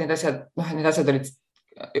ega need asjad olid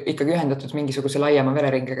ikkagi ühendatud mingisuguse laiema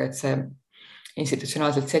vereringiga, et see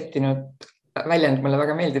institutsionaalselt settinud väljend mulle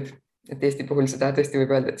väga meeldib, et Eesti puhul seda tõesti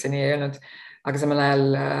võib öelda, et see nii ei olnud, aga samal ajal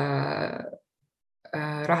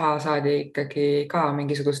raha saadi ikkagi ka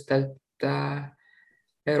mingisugustelt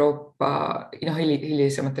Euroopa,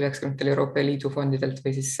 hilisematel 90. Euroopa Liidu fondidelt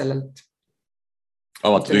või siis sellelt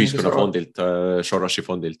avatud ühiskonna fondilt, Sorosi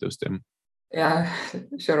fondilt just, jah. Ja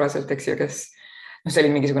Soroselt, eks ju, kes see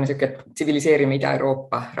oli mingisugune tsiviliseerime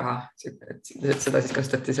Ida-Euroopa raha, et seda siis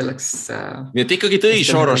kasutati selleks. Nii et ikkagi tõi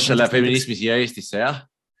Soros selle feminismi siia Eestisse, jah?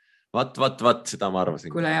 Vat, seda ma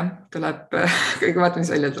arvasin. Kuule jah, tuleb, kõige vaata,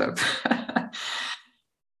 mis välja tuleb.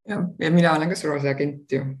 Ja mina olen ka Sorose agent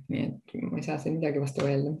ju, nii et ma ei saa siin midagi vastu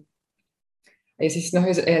öelda. Ja siis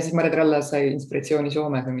Mare Tralla sai inspiratsiooni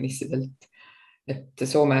Soome feministidelt. Et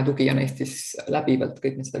Soome tugi on Eestis läbivalt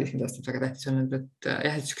kõik need 150 aastat väga tähtis olnud, et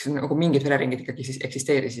jah, et nagu mingid vereringid ikkagi siis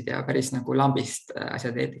eksisteerisid ja päris nagu lambist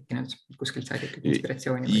asjad ei tekkinud, kuskilt said ikkagi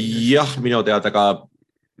inspiratsiooni. Jah, minu teada ka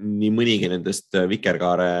nii mõnigi nendest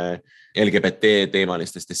Vikerkaare LGBT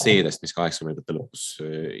teemalistest esseedest, mis 80. lõpus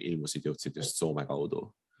ilmusid, jõudsid just Soome kaudu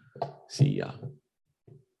siia.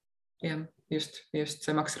 Jah, just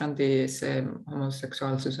see Max Randi see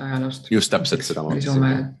homoseksuaalsuse ajaloost. Just täpselt seda ma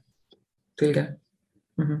mõtlesin. Tõlge.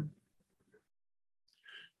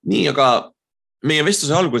 Nii, aga meie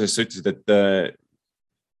vestluse alguses sa ütlesid,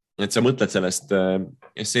 et sa mõtled sellest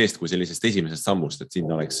esseest kui sellisest esimesest sammust, et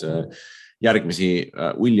sinna oleks järgmisi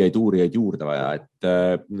uljaid uurijaid juurde vaja, et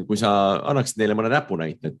kui sa annaksid neile mõne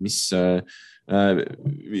näpunäite, et mis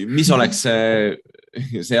oleks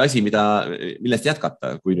see asi, millest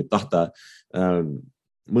jätkata, kui nüüd tahta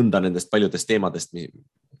mõnda nendest paljudest teemadest,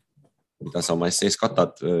 mida sa oma essees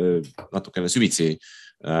katad, natukene süvitsi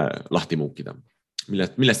lahti muukida.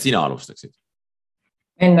 Millest sina alustaksid?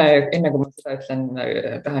 Enne kui ma seda ütlen,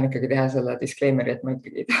 tahan ikkagi teha selle disclaimeri, et ma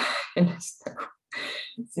ikkagi ennast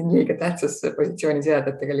siin liiga tähtsasse positsiooni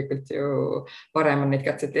seada, et tegelikult ju varem on neid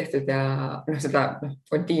katseid tehtud ja seda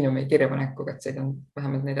kontiinumi kirjapaneku katseid on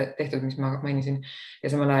vähemalt neid tehtud, mis ma mainisin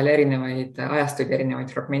ja samal ajal erinevaid ajastuid,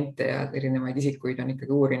 erinevaid fragmente ja erinevaid isikuid on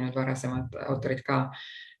ikkagi uurinud varasemad autorid ka.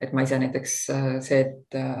 Et ma ise näiteks see,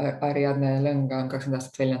 et Ariadne Lõnga on 20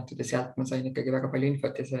 aastat välja antud ja sealt ma sain ikkagi väga palju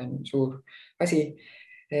infot ja see on suur asi.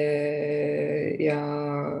 Ja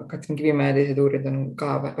Katrin Kivimäe ja teised uurid on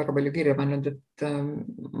ka väga palju kirja pannud, et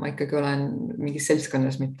ma ikkagi olen mingis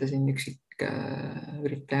seltskonnas, mitte siin üksik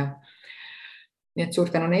üritaja. Nii et suur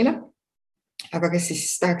tänu neile. Aga kes siis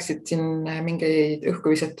tahaksid siin mingeid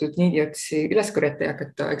õhku visatud niidiotsi üles korjata ja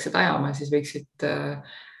hakata vaikselt ajama, siis võiksid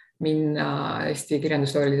minna Eesti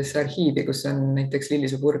kirjandusteoorilisesse arhiivi, kus on näiteks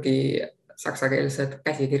Lillisuu Purgi saksakeelsed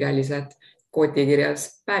käsikirjalised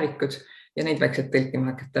kootikirjas päevikud ja neid vaikselt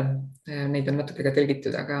tõlkima hakata. Neid on natuke ka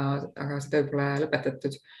tõlgitud, aga see töö pole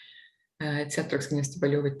lõpetatud. Et sealt oleks kindlasti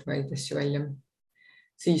palju huvitavaid asju välja.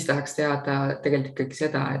 Siis tahaks teada tegelikult ikkagi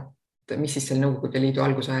seda, et mis siis selle Nõukogude Liidu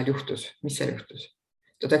alguse ajal juhtus, mis seal juhtus.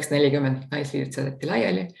 1940 naisliidud saadeti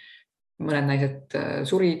laiali, mõned naised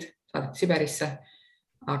surid, saadeti Siberisse.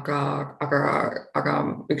 Aga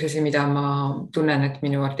üks asi, mida ma tunnen, et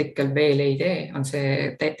minu artikkel veel ei tee, on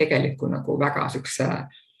see tegeliku nagu väga sükse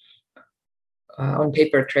on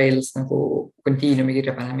paper trails nagu kontiinumi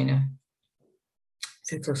kirjapanemine.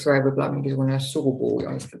 See oleks võib-olla mingisugune sugupuu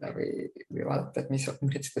joonistada või vaadata, et mis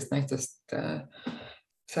konkreetsetest naistest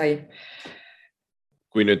sai.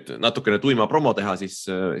 Kui nüüd natukene tuima promo teha, siis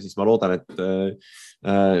ma loodan, et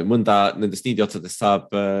mõnda nendest niidiotsadest saab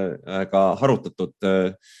ka harutatud,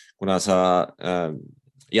 kuna sa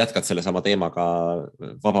jätkad selle sama teemaga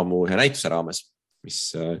Vabamu ühe näituse raames,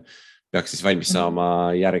 mis peaks siis valmis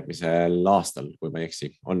saama järgmisel aastal, kui ma ei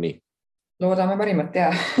eksi, on nii? loodame parimat ja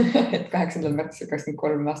et 8. märtsil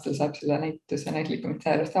 23 aastal saab selle näituse näitlikumit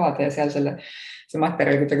sellest avada ja seal see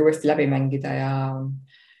materjal kuidagi uuesti läbi mängida ja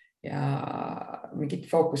mingid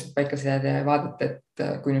fookused paika seada ja vaadata,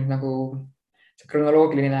 et kui nüüd nagu see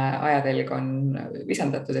kronoloogiline ajatelg on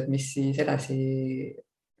visandatud, et mis siis edasi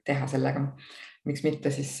teha sellega. Miks mitte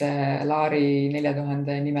siis Laari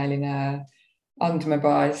 4000 nimeline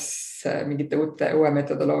andmebaas mingite uue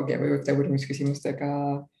metodoloogia või uute uurimisküsimustega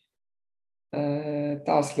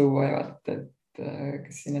taasluua ja vaadata, et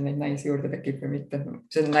kas sinna neid naisi juurde tekib või mitte.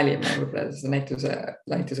 See on nali, ma võib-olla seda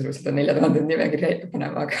näituselu seda 4000 nimekirja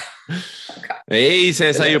panema, aga... Ei, see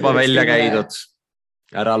sai juba välja käidud.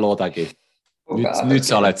 Ära loodagi. Nüüd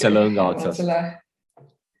sa oled selle õnga otsas.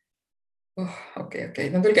 Okei.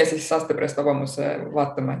 No tulge siis aasta pärast vabamusse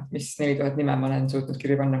vaatama, et mis 4000 nime ma olen suutnud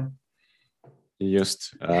kirja panna.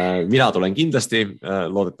 Just. Mina tulen kindlasti.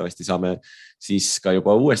 Loodetavasti saame siis ka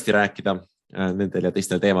juba uuesti rääkida nendel ja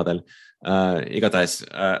teistel teemadel. Igatahes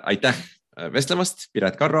aitäh vestlemast,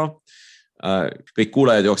 Piret Karro. Kõik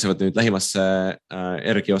kuulajad jooksevad nüüd lähimasse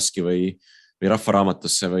R-kioski või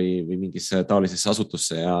rahvaraamatusse või mingisse taolisesse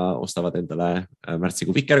asutusse ja ostavad endale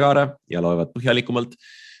märtsikuu vikerkaare ja loevad põhjalikumalt,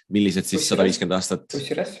 millised siis 150 aastat...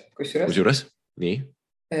 Kusjuures? Nii?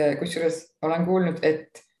 Kusjuures olen kuulnud,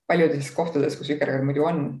 et paljudes kohtades, kus vikerkaar muidu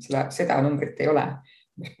on, seda numbrit ei ole,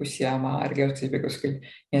 mis bussijaama R-kioskis või kuskil.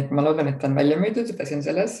 Nii et ma loodan, et ta on välja müüdud, et asi on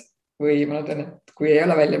selles. Või ma loodan, et kui ei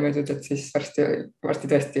ole välja müüdud, et siis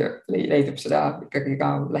varsti tõesti leidub seda ikkagi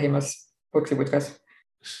ka lähimas poksiputkas.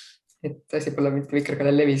 Et asi pole mitte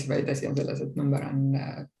vikerkaarel levis, vaid asi on selles, et number on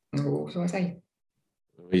nagu suva sai.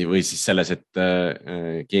 Või siis selles, et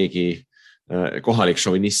keegi kohalik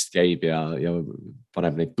šovinist käib ja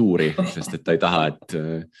paneb neid tuuri, sest et ta ei taha,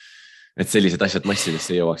 et sellised asjad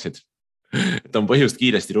massidesse jõuaksid. Et on põhjust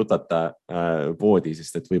kiiresti rutata poodi,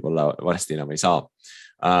 sest et võib-olla varsti enam ei saa.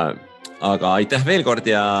 Aga aitäh veel kord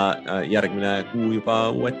ja järgmine kuu juba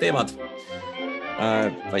uued teemad.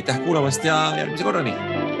 Aitäh kuulamast ja järgmise korrani!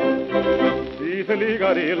 Siis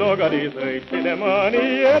ligari-logari sõitsin ma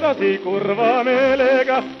nii edasi kurva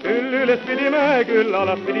meelega. Küll üles pidime, küll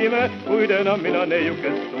alas pidime, kuid enam mina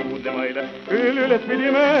neiukest suudlemaile. Küll üles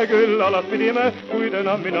pidime, küll alas pidime, kuid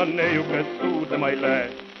enam mina neiukest suudlemaile.